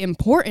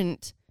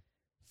important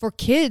for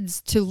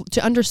kids to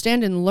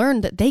understand and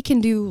learn that they can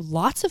do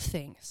lots of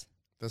things.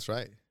 That's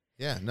right.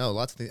 Yeah, no,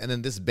 lots of things. And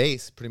then this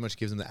base pretty much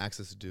gives them the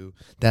access to do.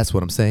 That's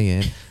what I'm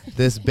saying.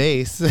 This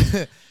base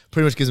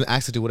pretty much gives them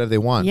access to whatever they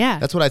want. Yeah.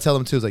 That's what I tell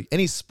them too. Is like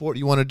any sport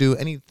you want to do,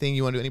 anything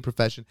you want to do, any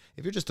profession,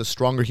 if you're just a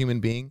stronger human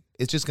being,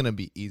 it's just going to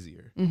be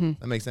easier. Mm-hmm.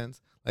 That makes sense?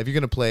 Like if you're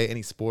going to play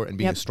any sport and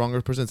be a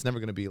stronger person, it's never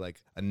going to be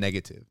like a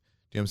negative.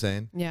 Do you know what I'm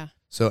saying? Yeah.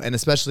 So, and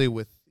especially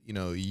with,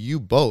 you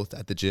both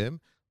at the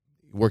gym,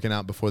 working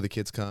out before the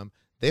kids come,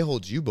 they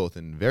hold you both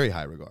in very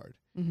high regard.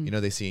 Mm-hmm.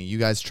 They see you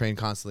guys train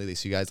constantly. They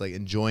see you guys like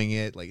enjoying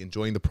it, like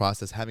enjoying the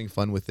process, having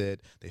fun with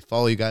it. They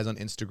follow you guys on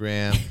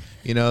Instagram,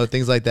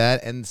 things like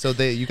that. And so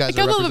you guys a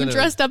couple of them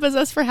dressed up as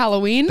us for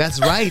Halloween. That's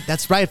right.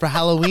 For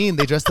Halloween,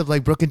 they dressed up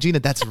like Brooke and Gina.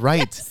 That's right.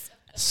 Yes.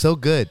 So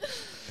good,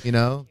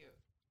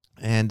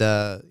 And,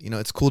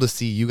 it's cool to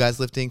see you guys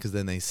lifting because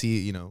then they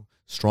see,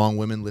 strong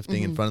women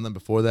lifting in front of them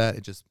before that.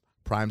 It just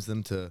primes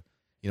them to,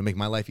 make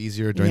my life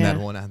easier during that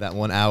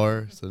 1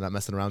 hour, so they're not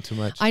messing around too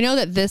much. I know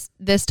that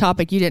this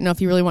topic, you didn't know if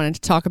you really wanted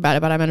to talk about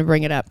it, but I'm going to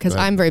bring it up because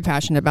I'm very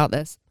passionate about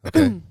this.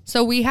 Okay.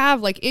 So we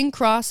have, like, in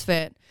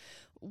CrossFit,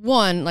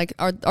 like,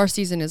 our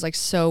season is, like,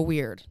 so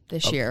weird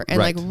this year and,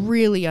 like,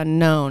 really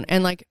unknown.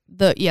 And, like,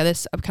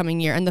 this upcoming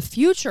year. And the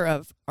future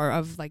of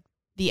like,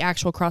 the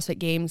actual CrossFit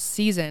Games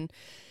season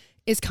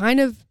is kind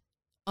of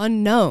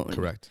unknown.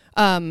 Correct.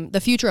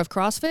 The future of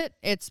CrossFit,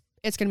 it's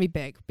going to be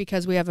big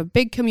because we have a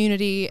big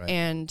community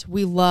and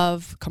we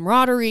love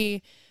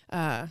camaraderie,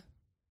 at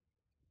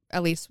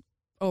least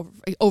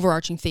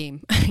overarching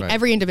theme. Right.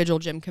 Every individual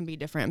gym can be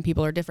different and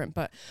people are different,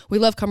 but we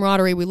love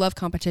camaraderie, we love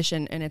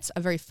competition, and it's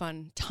a very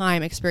fun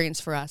time experience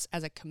for us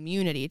as a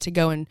community to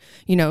go and,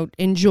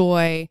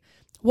 enjoy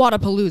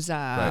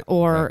Wodapalooza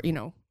or,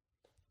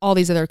 all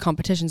these other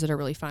competitions that are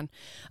really fun.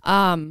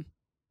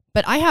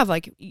 But I have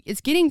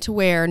it's getting to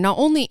where not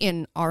only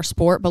in our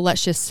sport, but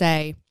let's just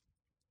say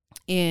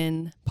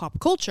in pop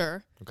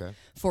culture,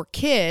 for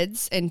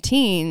kids and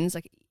teens,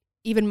 like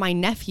even my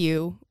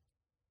nephew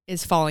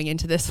is falling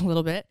into this a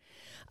little bit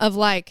of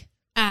like,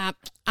 I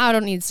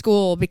don't need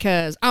school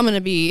because I'm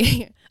going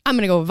to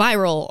go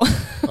viral.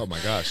 Oh my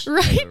gosh.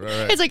 Right?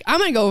 It's like, I'm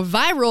going to go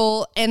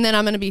viral and then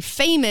I'm going to be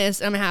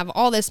famous and I'm going to have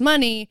all this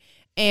money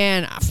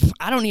and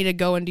I don't need to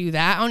go and do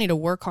that. I don't need to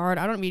work hard.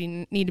 I don't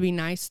need to be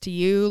nice to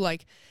you.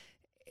 Like,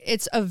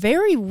 it's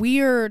very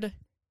weird.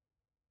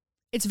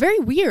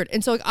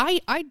 And so like,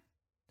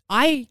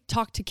 I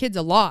talk to kids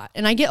a lot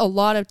and I get a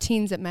lot of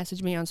teens that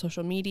message me on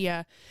social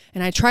media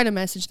and I try to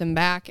message them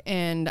back.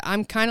 And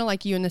I'm kind of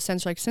like you in the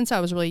sense, like, since I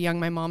was really young,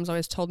 my mom's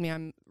always told me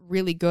I'm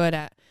really good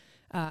at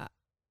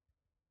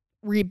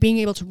being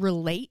able to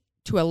relate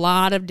to a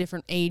lot of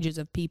different ages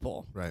of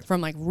people, from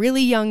like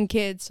really young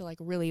kids to like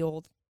really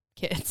old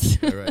kids,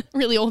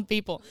 really old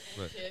people,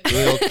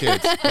 really old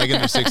kids, like in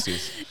their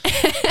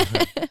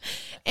 60s.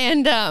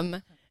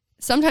 And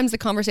sometimes the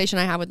conversation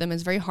I have with them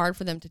is very hard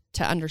for them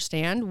to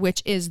understand,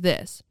 which is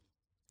this.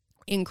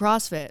 In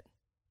CrossFit,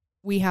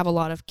 we have a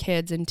lot of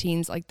kids and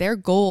teens, like their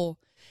goal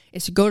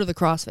is to go to the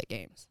CrossFit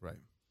Games,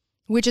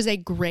 which is a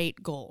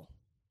great goal.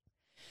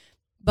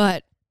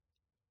 But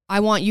I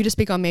want you to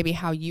speak on maybe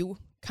how you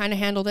kind of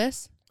handle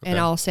this, and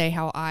I'll say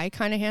how I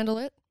kind of handle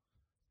it.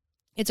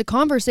 It's a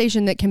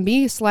conversation that can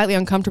be slightly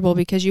uncomfortable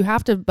because you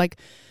have to, like,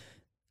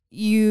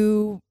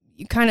 you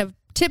kind of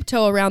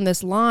tiptoe around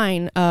this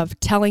line of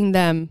telling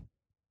them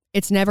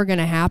it's never going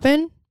to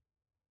happen,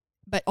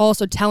 but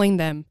also telling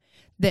them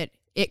that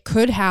it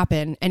could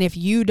happen, and if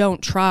you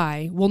don't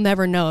try, we'll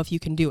never know if you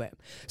can do it.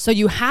 So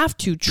you have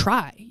to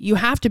try. You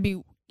have to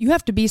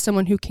be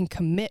someone who can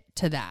commit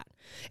to that.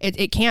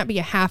 It can't be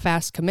a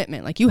half-assed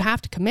commitment. Like, you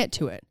have to commit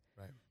to it.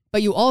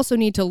 But you also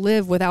need to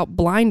live without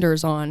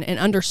blinders on and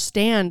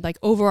understand, like,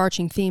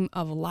 overarching theme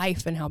of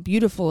life and how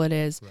beautiful it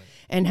is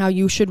and how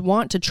you should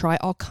want to try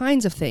all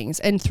kinds of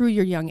things. And through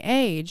your young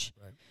age,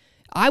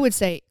 I would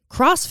say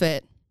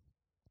CrossFit,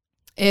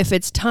 if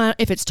it's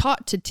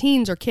taught to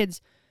teens or kids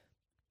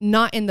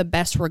not in the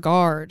best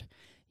regard,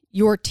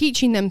 you're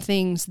teaching them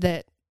things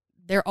that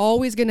they're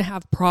always going to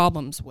have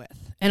problems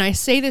with. And I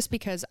say this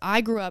because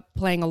I grew up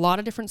playing a lot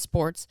of different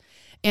sports.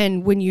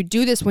 And when you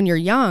do this when you're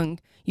young,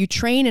 you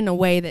train in a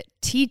way that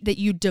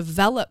you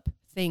develop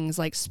things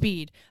like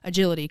speed,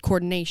 agility,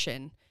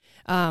 coordination.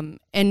 And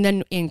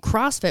then in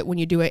CrossFit, when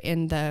you do it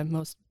in the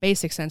most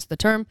basic sense of the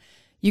term,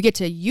 you get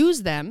to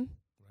use them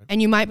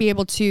and you might be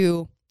able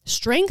to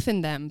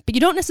strengthen them, but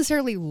you don't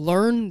necessarily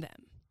learn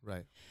them.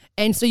 Right.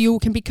 And so you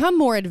can become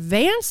more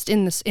advanced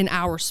in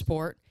our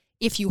sport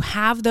if you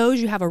have those.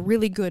 You have a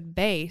really good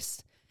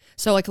base.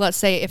 So, like, let's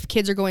say if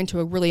kids are going to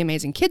a really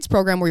amazing kids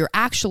program where you're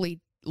actually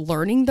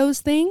learning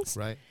those things.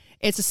 Right.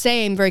 It's the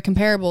same, very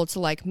comparable to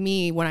like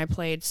me when I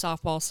played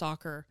softball,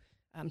 soccer,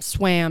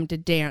 swam,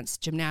 did dance,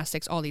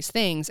 gymnastics, all these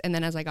things. And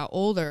then as I got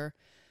older,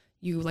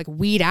 you like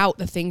weed out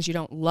the things you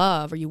don't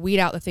love, or you weed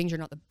out the things you're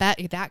not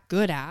that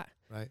good at.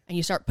 Right. And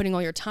you start putting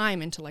all your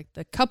time into like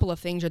the couple of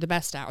things you're the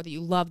best at or that you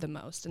love the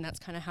most. And that's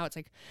kind of how it's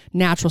like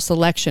natural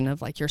selection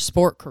of like your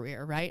sport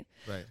career, right?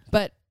 Right.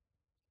 But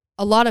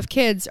a lot of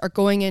kids are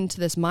going into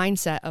this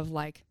mindset of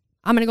like,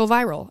 I'm going to go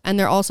viral. And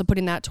they're also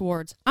putting that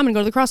towards, I'm going to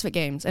go to the CrossFit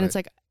Games. And it's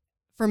like,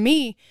 for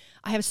me,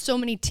 I have so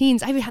many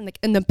teens. I've had, like,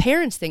 in the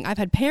parents thing, I've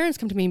had parents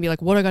come to me and be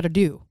like, what do I got to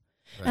do?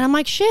 Right. And I'm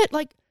like, shit,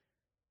 like,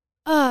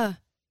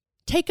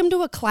 take them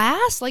to a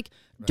class. Like,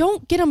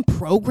 don't get them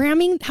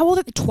programming. How old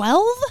are they?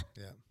 12?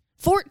 Yeah.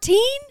 14?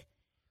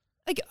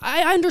 Like,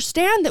 I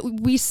understand that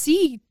we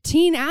see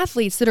teen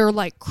athletes that are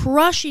like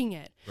crushing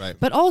it. Right.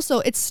 But also,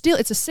 it's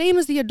the same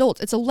as the adults.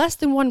 It's a less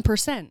than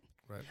 1%.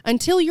 Right.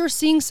 Until you're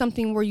seeing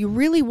something where you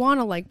really want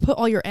to like put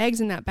all your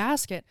eggs in that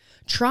basket,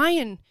 try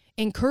and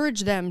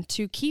encourage them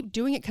to keep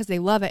doing it because they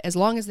love it as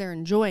long as they're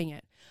enjoying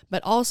it.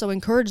 But also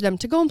encourage them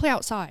to go and play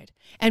outside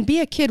and be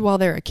a kid while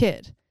they're a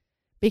kid,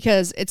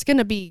 because it's going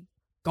to be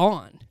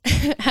gone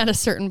at a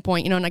certain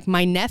point. You know, and like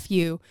my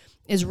nephew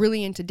is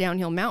really into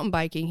downhill mountain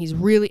biking. He's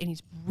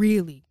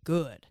really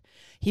good.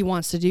 He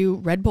wants to do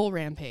Red Bull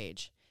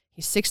Rampage.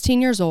 He's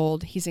 16 years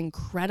old. He's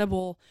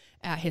incredible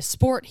at his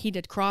sport. He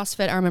did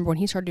CrossFit. I remember when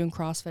he started doing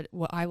CrossFit,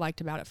 what I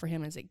liked about it for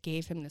him is it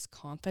gave him this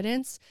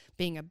confidence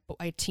being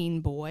a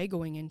teen boy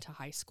going into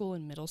high school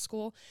and middle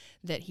school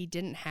that he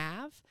didn't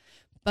have.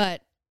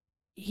 But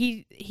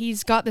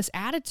he's got this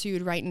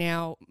attitude right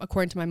now,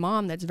 according to my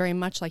mom, that's very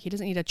much like he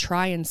doesn't need to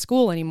try in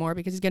school anymore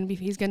because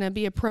he's gonna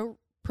be a pro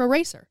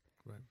racer.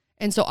 Right.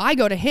 And so I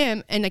go to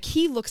him and like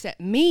he looks at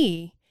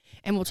me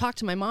and will talk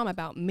to my mom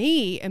about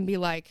me and be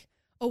like,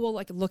 oh, well,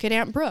 like, look at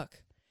Aunt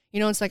Brooke. You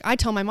know, it's like, I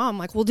tell my mom,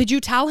 like, well, did you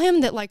tell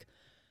him that, like,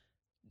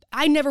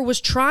 I never was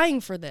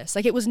trying for this?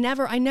 Like,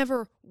 I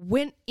never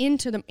went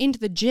into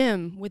the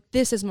gym with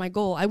this as my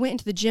goal. I went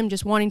into the gym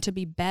just wanting to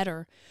be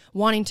better,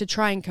 wanting to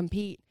try and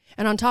compete.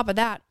 And on top of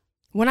that,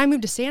 when I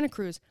moved to Santa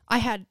Cruz, I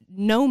had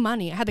no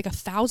money. I had like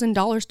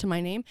 $1,000 to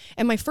my name.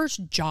 And my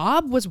first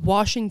job was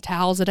washing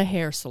towels at a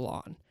hair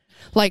salon.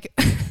 Like,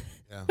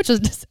 yeah. Which was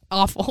just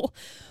awful.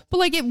 But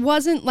like it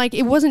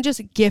wasn't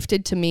just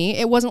gifted to me.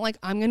 It wasn't like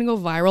I'm going to go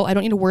viral. I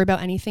don't need to worry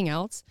about anything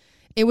else.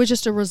 It was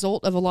just a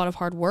result of a lot of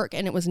hard work,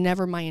 and it was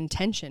never my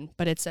intention.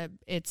 But it's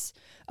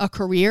a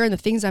career, and the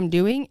things I'm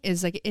doing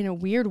is like in a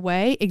weird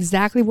way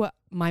exactly what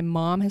my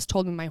mom has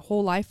told me my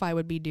whole life I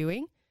would be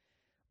doing.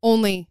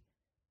 Only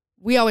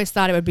we always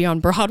thought it would be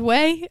on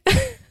Broadway.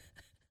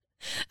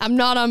 I'm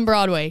not on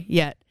Broadway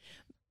yet.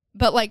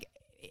 But like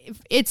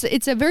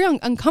it's a very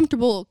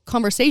uncomfortable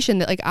conversation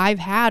that like I've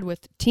had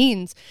with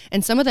teens,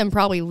 and some of them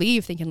probably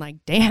leave thinking like,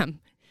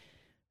 damn,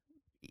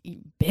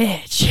 you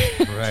bitch.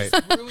 Right.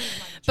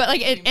 But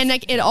like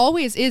it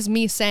always is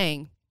me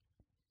saying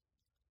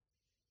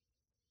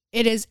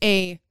it is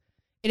a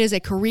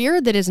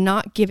career that is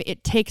not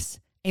it takes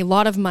a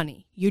lot of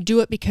money. You do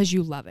it because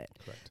you love it.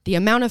 Correct. The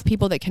amount of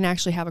people that can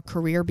actually have a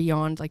career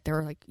beyond like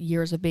their like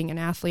years of being an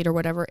athlete or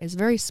whatever is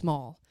very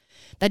small.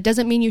 That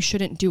doesn't mean you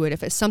shouldn't do it.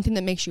 If it's something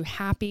that makes you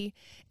happy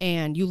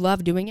and you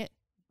love doing it,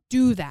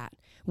 do that.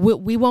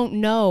 We won't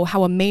know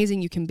how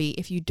amazing you can be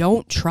if you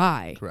don't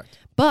try. Correct.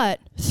 But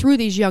through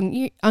these young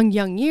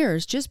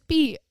years, just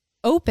be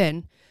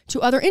open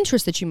to other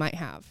interests that you might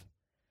have,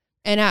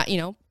 and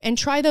and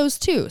try those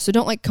too. So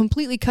don't like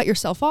completely cut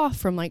yourself off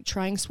from like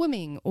trying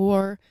swimming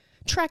or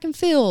track and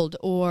field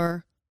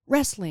or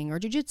wrestling or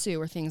jiu-jitsu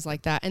or things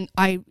like that. And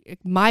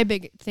my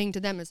big thing to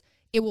them is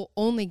it will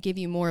only give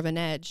you more of an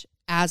edge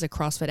as a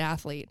CrossFit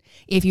athlete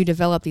if you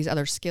develop these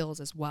other skills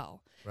as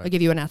well. Right. It'll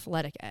give you an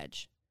athletic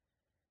edge.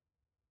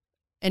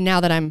 And now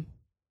that I'm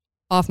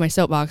off my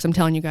soapbox, I'm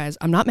telling you guys,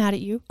 I'm not mad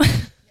at you.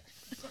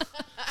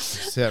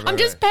 I'm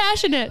just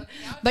passionate.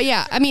 But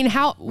yeah, I mean,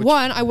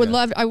 I would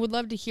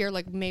love to hear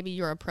like maybe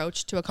your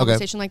approach to a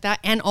conversation like that.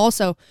 And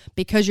also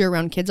because you're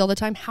around kids all the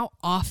time, how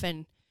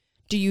often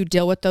do you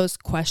deal with those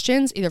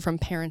questions either from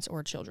parents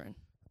or children?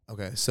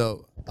 Okay.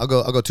 So I'll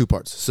go two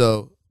parts.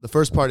 So the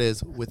first part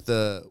is with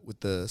the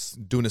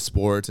doing the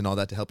sports and all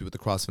that to help you with the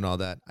CrossFit and all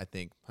that. I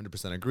think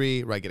 100%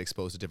 agree, right? Get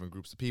exposed to different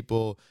groups of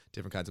people,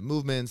 different kinds of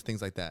movements,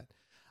 things like that.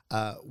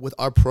 With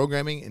our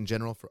programming in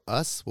general for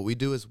us, what we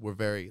do is we're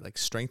very like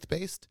strength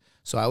based.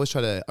 So I always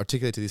try to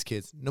articulate to these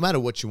kids, no matter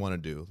what you want to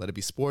do, let it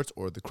be sports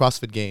or the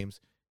CrossFit games,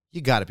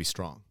 you got to be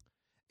strong.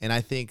 And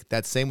I think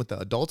that's same with the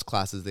adults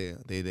classes.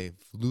 They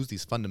lose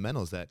these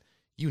fundamentals that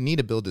you need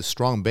to build this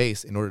strong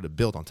base in order to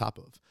build on top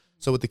of.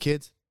 So with the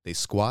kids, they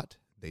squat,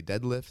 they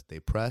deadlift, they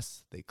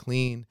press, they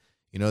clean,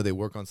 they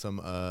work on some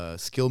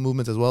skill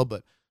movements as well,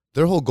 but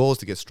their whole goal is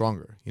to get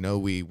stronger.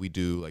 We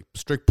do like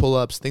strict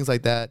pull-ups, things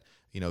like that,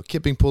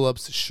 kipping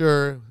pull-ups,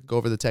 sure, go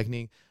over the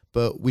technique,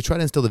 but we try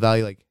to instill the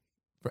value, like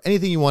for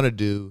anything you want to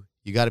do,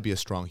 you got to be a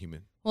strong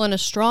human. Well, and a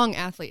strong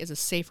athlete is a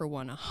safer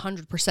one,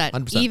 100%.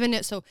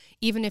 100%.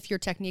 Even if your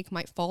technique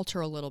might falter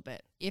a little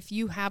bit, if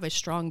you have a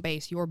strong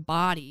base, your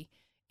body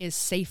is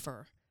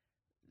safer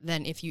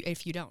than if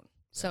you don't.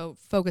 So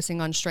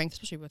focusing on strength,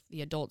 especially with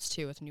the adults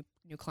too, with new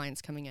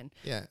clients coming in.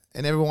 Yeah,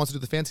 and everyone wants to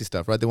do the fancy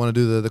stuff, right? They want to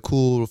do the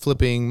cool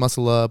flipping,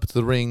 muscle up to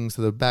the rings,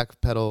 to the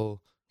back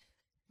pedal,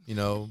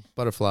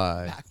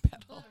 butterfly. Back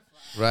pedal.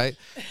 Right?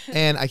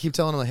 And I keep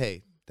telling them, like,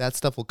 hey, that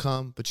stuff will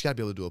come, but you got to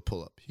be able to do a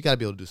pull-up. You got to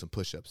be able to do some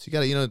push-ups. You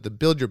got to, to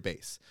build your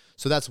base.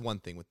 So that's one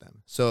thing with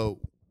them. So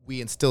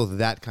we instill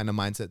that kind of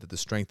mindset that the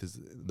strength is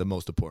the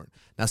most important.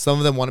 Now, some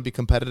of them want to be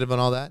competitive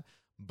and all that,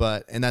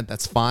 and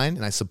that's fine,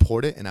 and I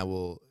support it, and I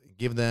will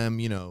give them,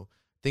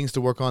 things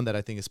to work on that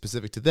I think is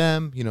specific to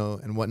them,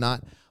 and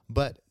whatnot.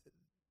 But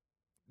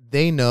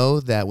they know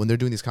that when they're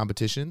doing these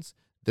competitions,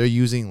 they're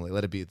using, like,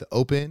 let it be the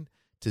open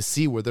to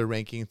see where they're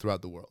ranking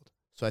throughout the world.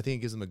 So I think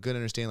it gives them a good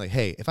understanding, like,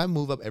 hey, if I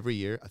move up every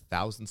year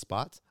 1,000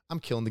 spots, I'm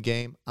killing the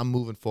game. I'm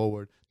moving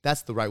forward.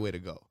 That's the right way to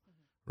go,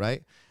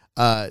 right?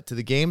 To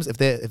the games, if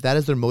that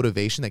is their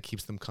motivation that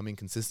keeps them coming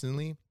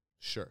consistently,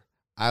 sure.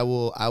 I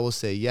will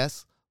say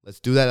yes. Let's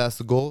do that. That's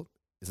the goal.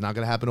 It's not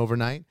going to happen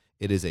overnight.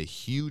 It is a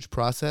huge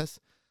process.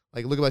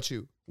 Like, look about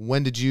you.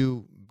 When did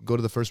you go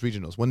to the first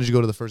regionals? When did you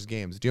go to the first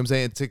games? Do you know what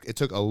I'm saying? It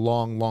took a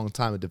long, long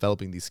time of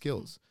developing these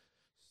skills.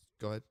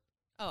 Go ahead.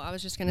 Oh, I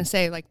was just going to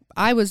say, like,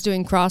 I was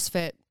doing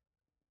CrossFit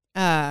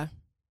on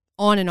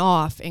and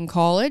off in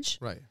college.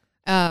 Right.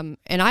 And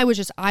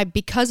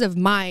because of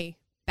my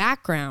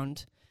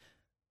background,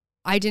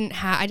 I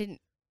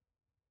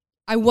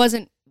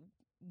wasn't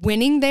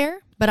winning there,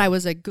 but I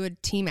was a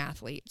good team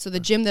athlete. So the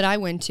gym that I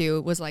went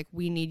to was like,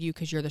 we need you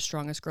because you're the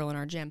strongest girl in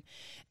our gym.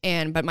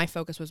 But my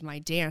focus was my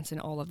dance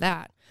and all of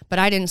that. But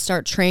I didn't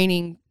start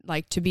training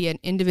like to be an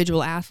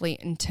individual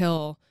athlete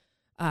until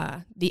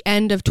the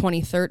end of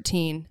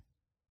 2013.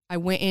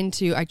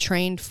 I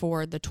trained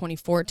for the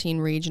 2014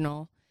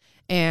 regional,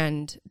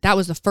 and that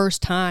was the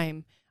first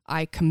time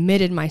I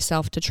committed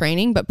myself to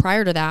training. But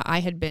prior to that,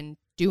 I had been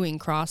doing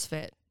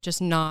CrossFit, just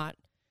not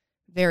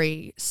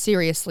very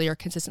seriously or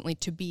consistently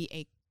to be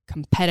a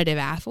competitive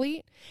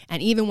athlete.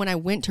 And even when I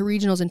went to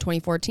regionals in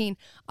 2014,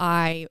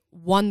 I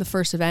won the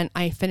first event.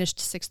 I finished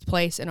 6th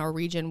place in our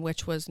region,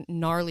 which was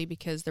gnarly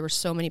because there were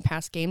so many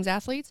past games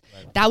athletes.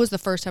 Right. That was the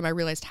first time I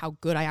realized how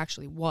good I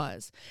actually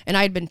was. And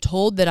I had been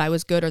told that I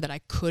was good or that I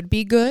could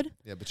be good,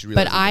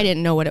 but I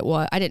didn't know what it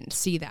was. I didn't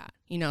see that,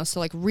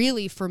 So like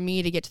really for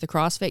me to get to the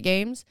CrossFit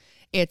games,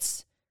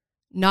 it's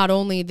not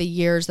only the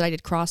years that I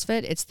did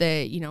CrossFit, it's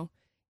the,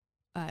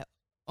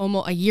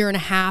 almost a year and a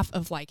half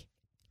of like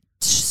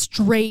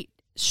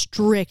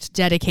strict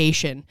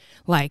dedication,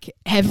 like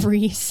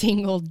every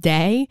single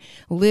day,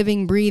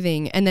 living,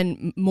 breathing, and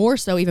then more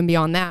so even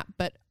beyond that.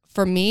 But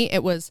for me,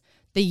 it was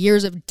the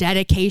years of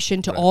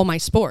dedication to all my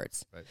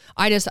sports. Right.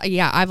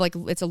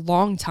 It's a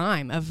long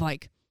time of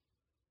like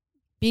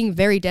being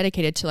very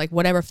dedicated to like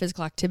whatever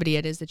physical activity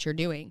it is that you're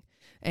doing.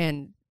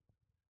 And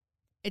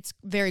it's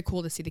very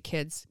cool to see the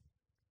kids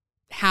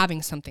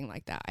having something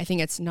like that. I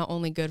think it's not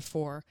only good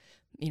for,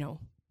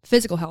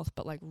 physical health,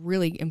 but like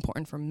really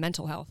important for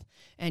mental health.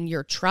 And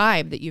your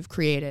tribe that you've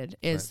created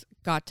is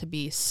got to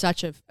be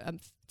such a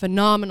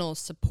phenomenal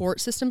support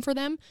system for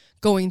them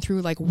going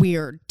through like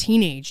weird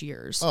teenage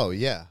years. Oh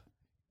yeah.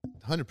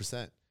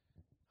 100%.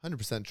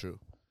 100% true.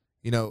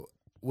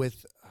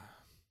 What's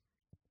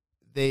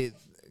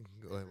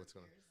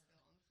going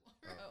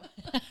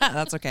on?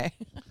 That's okay.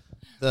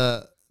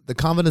 The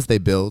confidence they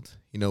build,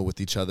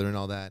 with each other and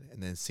all that,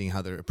 and then seeing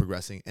how they're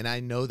progressing. And I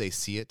know they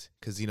see it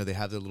because, they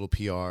have their little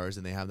PRs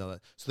and they have so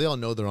they all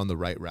know they're on the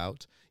right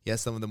route.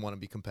 Yes, some of them want to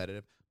be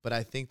competitive, but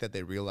I think that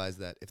they realize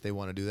that if they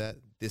want to do that,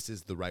 this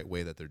is the right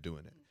way that they're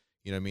doing it.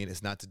 You know what I mean?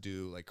 It's not to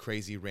do like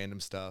crazy random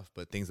stuff,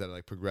 but things that are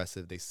like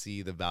progressive. They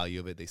see the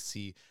value of it. They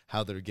see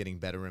how they're getting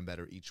better and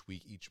better each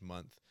week, each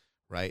month,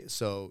 right?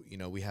 So,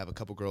 we have a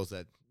couple girls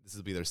that this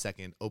will be their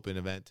second open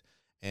event.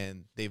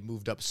 And they've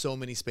moved up so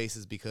many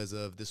spaces because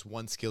of this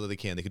one skill that they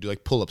can. They could do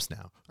like pull-ups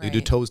now. They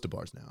do toes to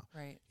bars now.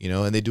 Right.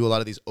 And they do a lot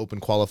of these open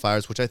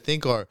qualifiers, which I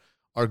think are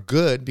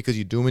good because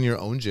you do them in your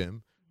own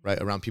gym,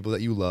 right? Around people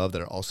that you love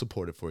that are all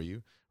supportive for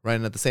you, right?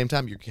 And at the same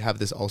time, you have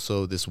this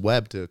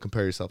web to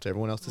compare yourself to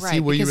everyone else to see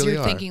where you really are.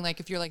 Because you're thinking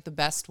like if you're like the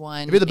best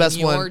one if you're the best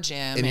in your one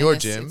gym, in your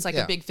gym, it's like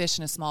a big fish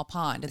in a small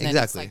pond, and then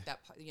it's like that,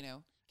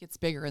 gets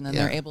bigger, and then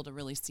they're able to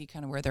really see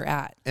kind of where they're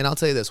at. And I'll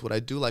tell you this, what I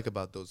do like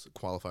about those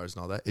qualifiers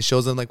and all that, it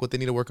shows them like what they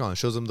need to work on. It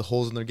shows them the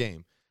holes in their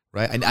game,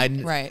 right? And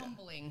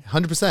Humbling.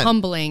 100%.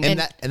 Humbling. And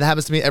that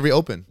happens to me every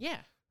open. Yeah.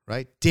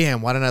 Right?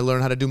 Damn, why didn't I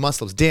learn how to do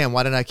muscle-ups? Damn,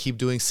 why didn't I keep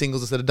doing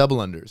singles instead of double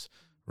unders?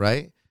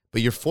 Right?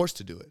 But you're forced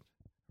to do it,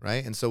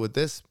 right? And so with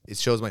this, it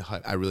shows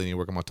I really need to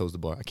work on my toes to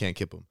bar. I can't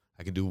kip them.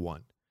 I can do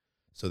one.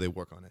 So they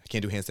work on it. I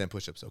can't do handstand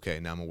push-ups. Okay,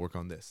 now I'm going to work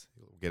on this.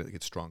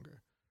 Get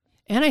stronger.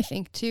 And I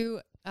think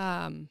too,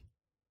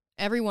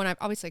 everyone,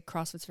 obviously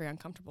CrossFit's very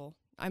uncomfortable.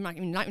 I'm not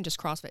even just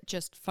CrossFit,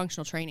 just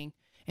functional training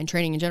and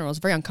training in general is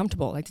very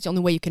uncomfortable. Like it's the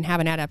only way you can have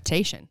an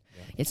adaptation.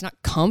 Yeah. It's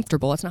not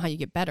comfortable. It's not how you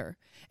get better.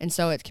 And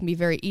so it can be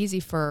very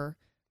easy for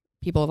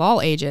people of all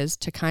ages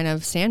to kind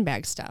of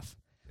sandbag stuff,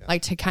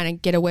 like to kind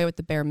of get away with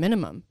the bare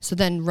minimum. So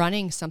then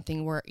running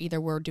something where either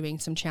we're doing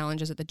some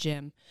challenges at the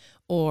gym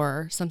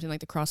or something like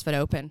the CrossFit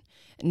Open,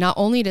 not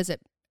only does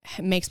it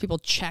makes people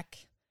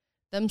check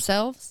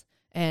themselves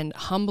and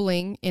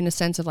humbling in a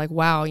sense of like,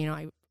 wow,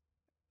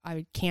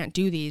 I can't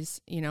do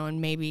these, and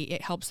maybe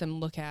it helps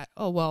them look at,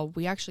 oh, well,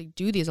 we actually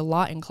do these a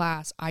lot in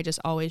class. I just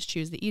always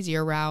choose the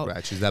easier route.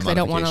 Right, choose that I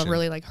don't want to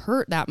really like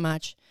hurt that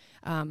much.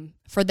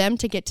 For them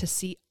to get to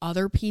see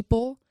other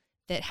people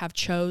that have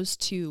chose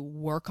to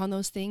work on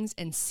those things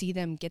and see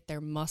them get their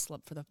muscle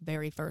up for the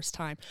very first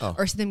time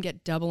or see them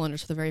get double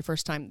unders for the very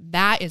first time,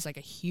 that is like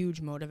a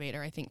huge motivator,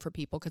 I think, for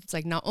people. Because it's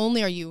like not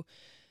only are you,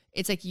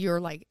 it's like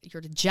you're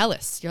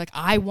jealous. You're like,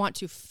 I want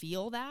to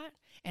feel that.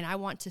 And I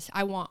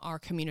want our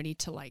community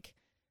to like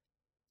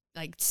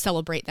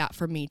celebrate that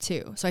for me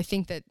too. So I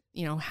think that,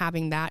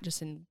 having that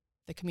just in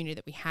the community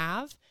that we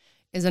have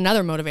is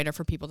another motivator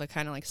for people to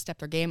kind of like step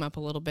their game up a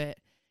little bit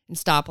and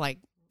stop like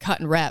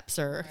cutting reps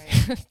or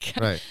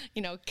Right.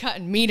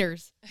 cutting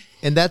meters.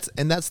 And that's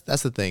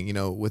the thing,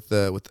 with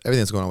everything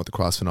that's going on with the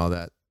CrossFit and all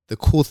that. The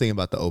cool thing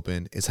about the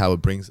Open is how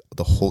it brings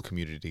the whole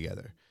community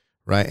together,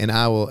 right? And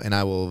I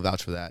will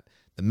vouch for that.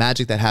 The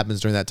magic that happens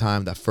during that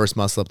time, that first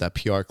muscle up, that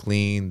PR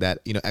clean, that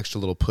extra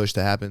little push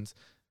that happens,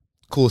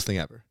 coolest thing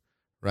ever,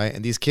 right?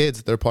 And these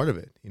kids, they're part of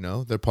it.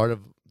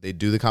 They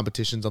do the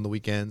competitions on the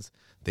weekends,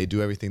 they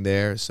do everything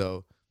there,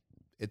 so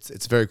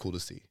it's very cool to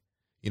see,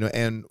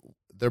 and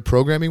their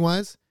programming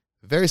wise,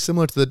 very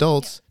similar to the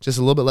adults, just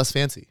a little bit less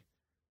fancy.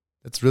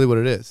 That's really what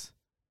it is.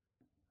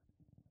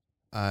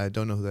 I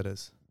don't know who that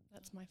is.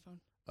 That's my phone.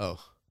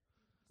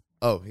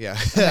 Oh yeah.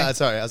 Okay.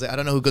 Sorry. I was like, I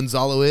don't know who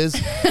Gonzalo is.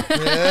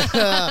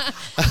 I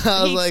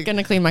was He's like,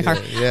 gonna clean my car.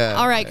 Yeah.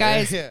 All right,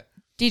 guys. Yeah.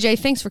 DJ,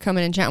 thanks for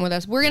coming and chatting with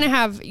us. We're gonna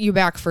have you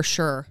back for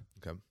sure.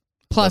 Okay.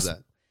 Plus, Love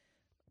that.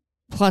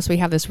 plus we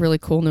have this really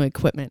cool new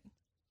equipment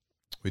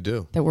We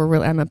do. that we're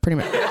really. I'm pretty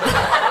much.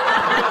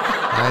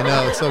 I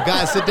know. So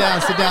guys, sit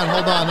down.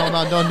 Hold on.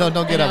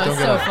 Don't get up. Don't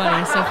get so up.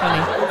 funny, so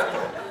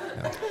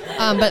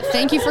funny. But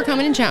thank you for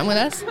coming and chatting with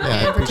us I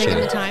and for appreciate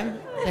taking it. the time.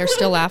 They're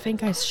still laughing,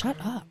 guys. Shut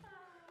up.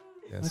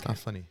 Yeah, it's not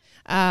funny.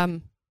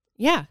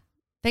 Yeah.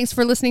 Thanks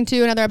for listening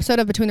to another episode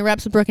of Between the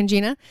Reps with Brooke and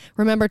Gina.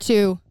 Remember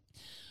to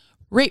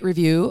Rate,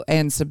 review,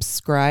 and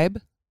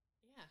subscribe.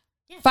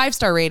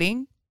 5-star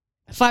rating.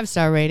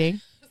 5-star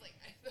rating.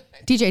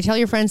 DJ, tell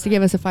your friends to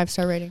give us a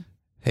 5-star rating.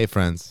 Hey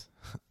friends,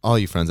 all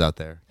you friends out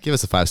there, give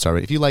us a 5-star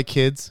rating. If you like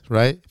kids,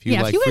 right? If you Yeah,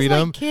 if like you guys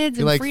freedom, like kids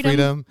if you and like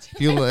freedom,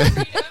 if you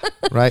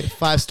like, right?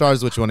 5 stars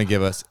is what you want to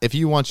give us. If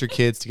you want your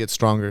kids to get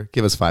stronger,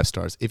 give us 5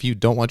 stars. If you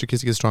don't want your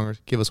kids to get stronger,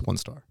 give us 1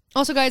 star.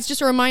 Also, guys,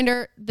 just a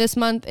reminder, this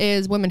month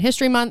is Women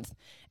History Month,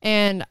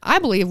 and I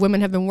believe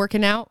women have been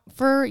working out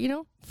for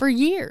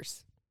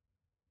years.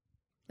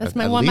 That's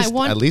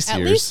At least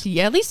years.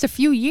 At least a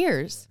few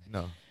years.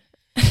 No,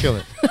 kill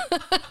it.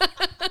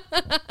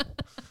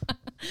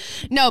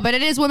 No, but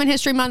it is Women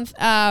History Month.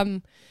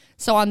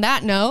 So on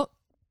that note,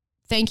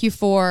 thank you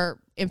for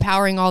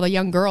empowering all the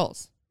young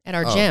girls at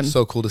our gym.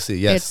 So cool to see.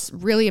 Yes. It's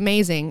really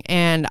amazing.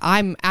 And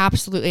I'm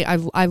absolutely,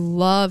 I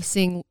love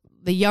seeing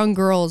the young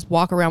girls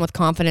walk around with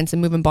confidence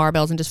and moving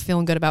barbells and just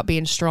feeling good about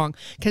being strong.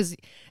 Because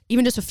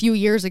even just a few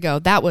years ago,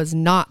 that was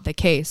not the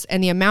case.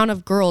 And the amount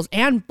of girls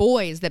and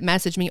boys that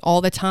message me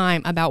all the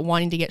time about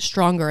wanting to get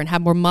stronger and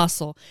have more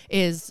muscle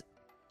is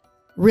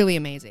really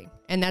amazing.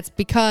 And that's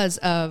because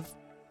of,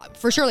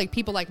 for sure, like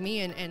people like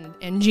me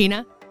and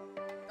Gina,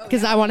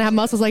 because I want to have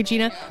muscles like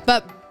Gina,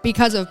 but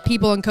because of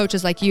people and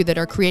coaches like you that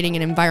are creating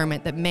an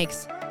environment that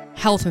makes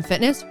health and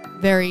fitness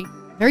very,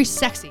 very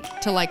sexy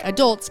to like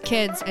adults,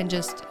 kids, and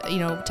just,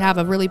 to have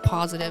a really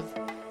positive,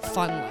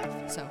 fun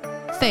life. So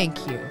thank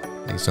you.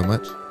 Thanks so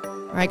much.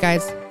 All right,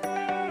 guys.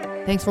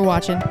 Thanks for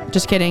watching.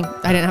 Just kidding.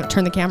 I didn't have to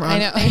turn the camera on. I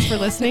know. Thanks for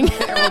listening.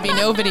 There will be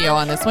no video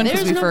on this one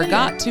because There's we no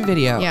forgot to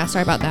video. Yeah,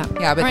 sorry about that.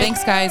 Yeah, but All right.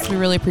 thanks, guys. We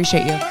really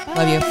appreciate you.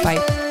 Love you.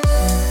 Bye.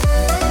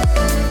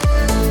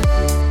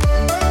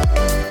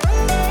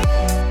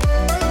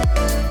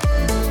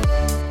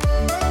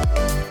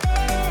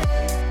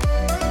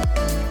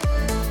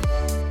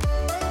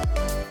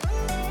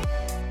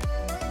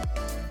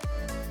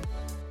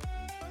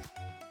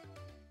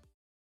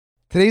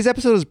 Today's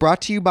episode is brought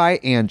to you by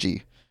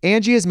Angie.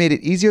 Angie has made it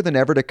easier than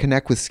ever to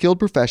connect with skilled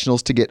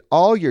professionals to get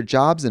all your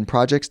jobs and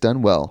projects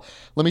done well.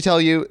 Let me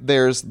tell you,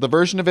 there's the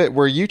version of it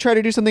where you try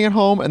to do something at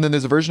home, and then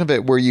there's a version of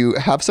it where you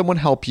have someone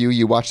help you,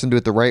 you watch them do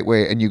it the right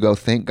way, and you go,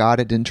 thank God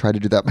I didn't try to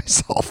do that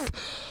myself.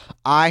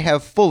 I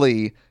have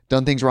fully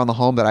done things around the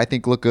home that I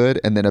think look good,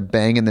 and then a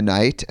bang in the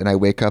night, and I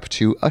wake up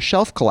to a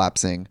shelf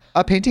collapsing,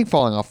 a painting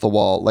falling off the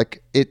wall.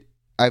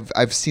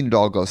 I've seen it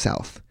all go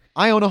south.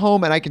 I own a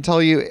home, and I can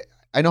tell you,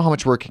 I know how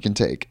much work it can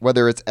take.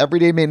 Whether it's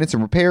everyday maintenance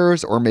and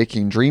repairs or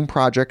making dream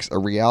projects a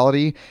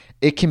reality,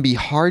 it can be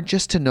hard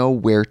just to know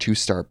where to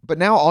start. But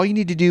now all you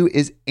need to do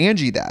is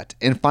Angie that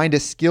and find a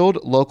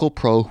skilled local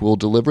pro who will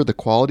deliver the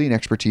quality and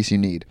expertise you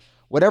need.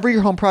 Whatever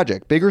your home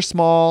project, big or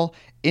small,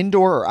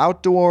 indoor or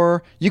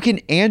outdoor, you can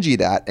Angie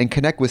that and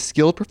connect with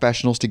skilled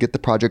professionals to get the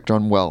project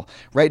done well.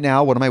 Right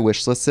now, one of my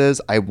wish lists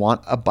is I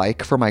want a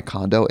bike for my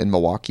condo in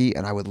Milwaukee,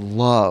 and I would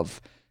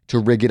love to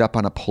rig it up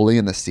on a pulley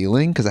in the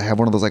ceiling because I have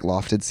one of those like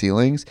lofted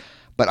ceilings,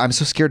 but I'm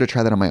so scared to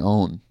try that on my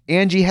own.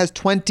 Angie has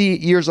 20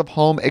 years of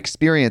home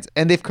experience,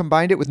 and they've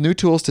combined it with new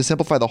tools to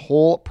simplify the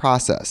whole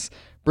process.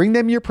 Bring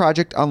them your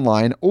project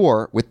online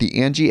or with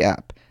the Angie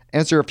app.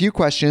 Answer a few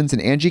questions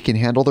and Angie can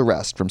handle the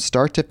rest from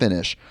start to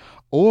finish,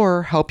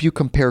 or help you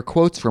compare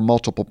quotes from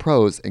multiple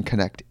pros and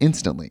connect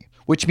instantly,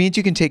 which means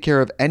you can take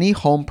care of any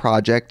home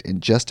project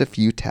in just a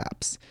few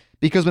taps.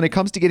 Because when it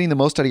comes to getting the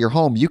most out of your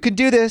home, you can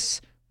do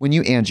this when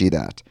you Angie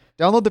that.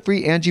 Download the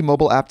free Angie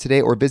mobile app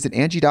today or visit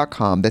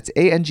Angie.com. That's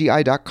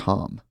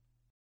ANGI.com.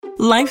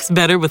 Life's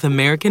better with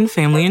American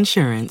Family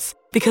Insurance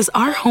because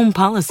our home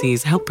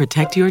policies help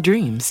protect your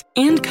dreams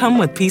and come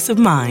with peace of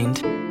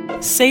mind.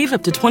 Save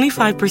up to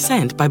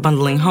 25% by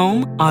bundling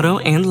home, auto,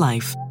 and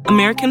life.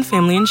 American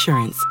Family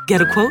Insurance.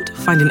 Get a quote,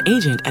 find an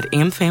agent at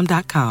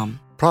amfam.com.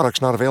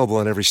 Products not available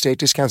in every state.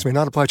 Discounts may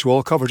not apply to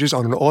all coverages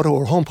on an auto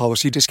or home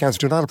policy. Discounts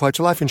do not apply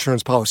to life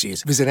insurance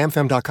policies. Visit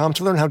amfam.com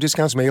to learn how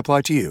discounts may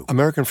apply to you.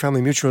 American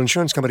Family Mutual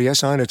Insurance Company,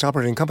 SI, and its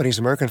operating companies,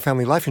 American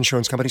Family Life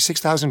Insurance Company,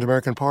 6000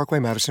 American Parkway,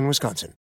 Madison, Wisconsin.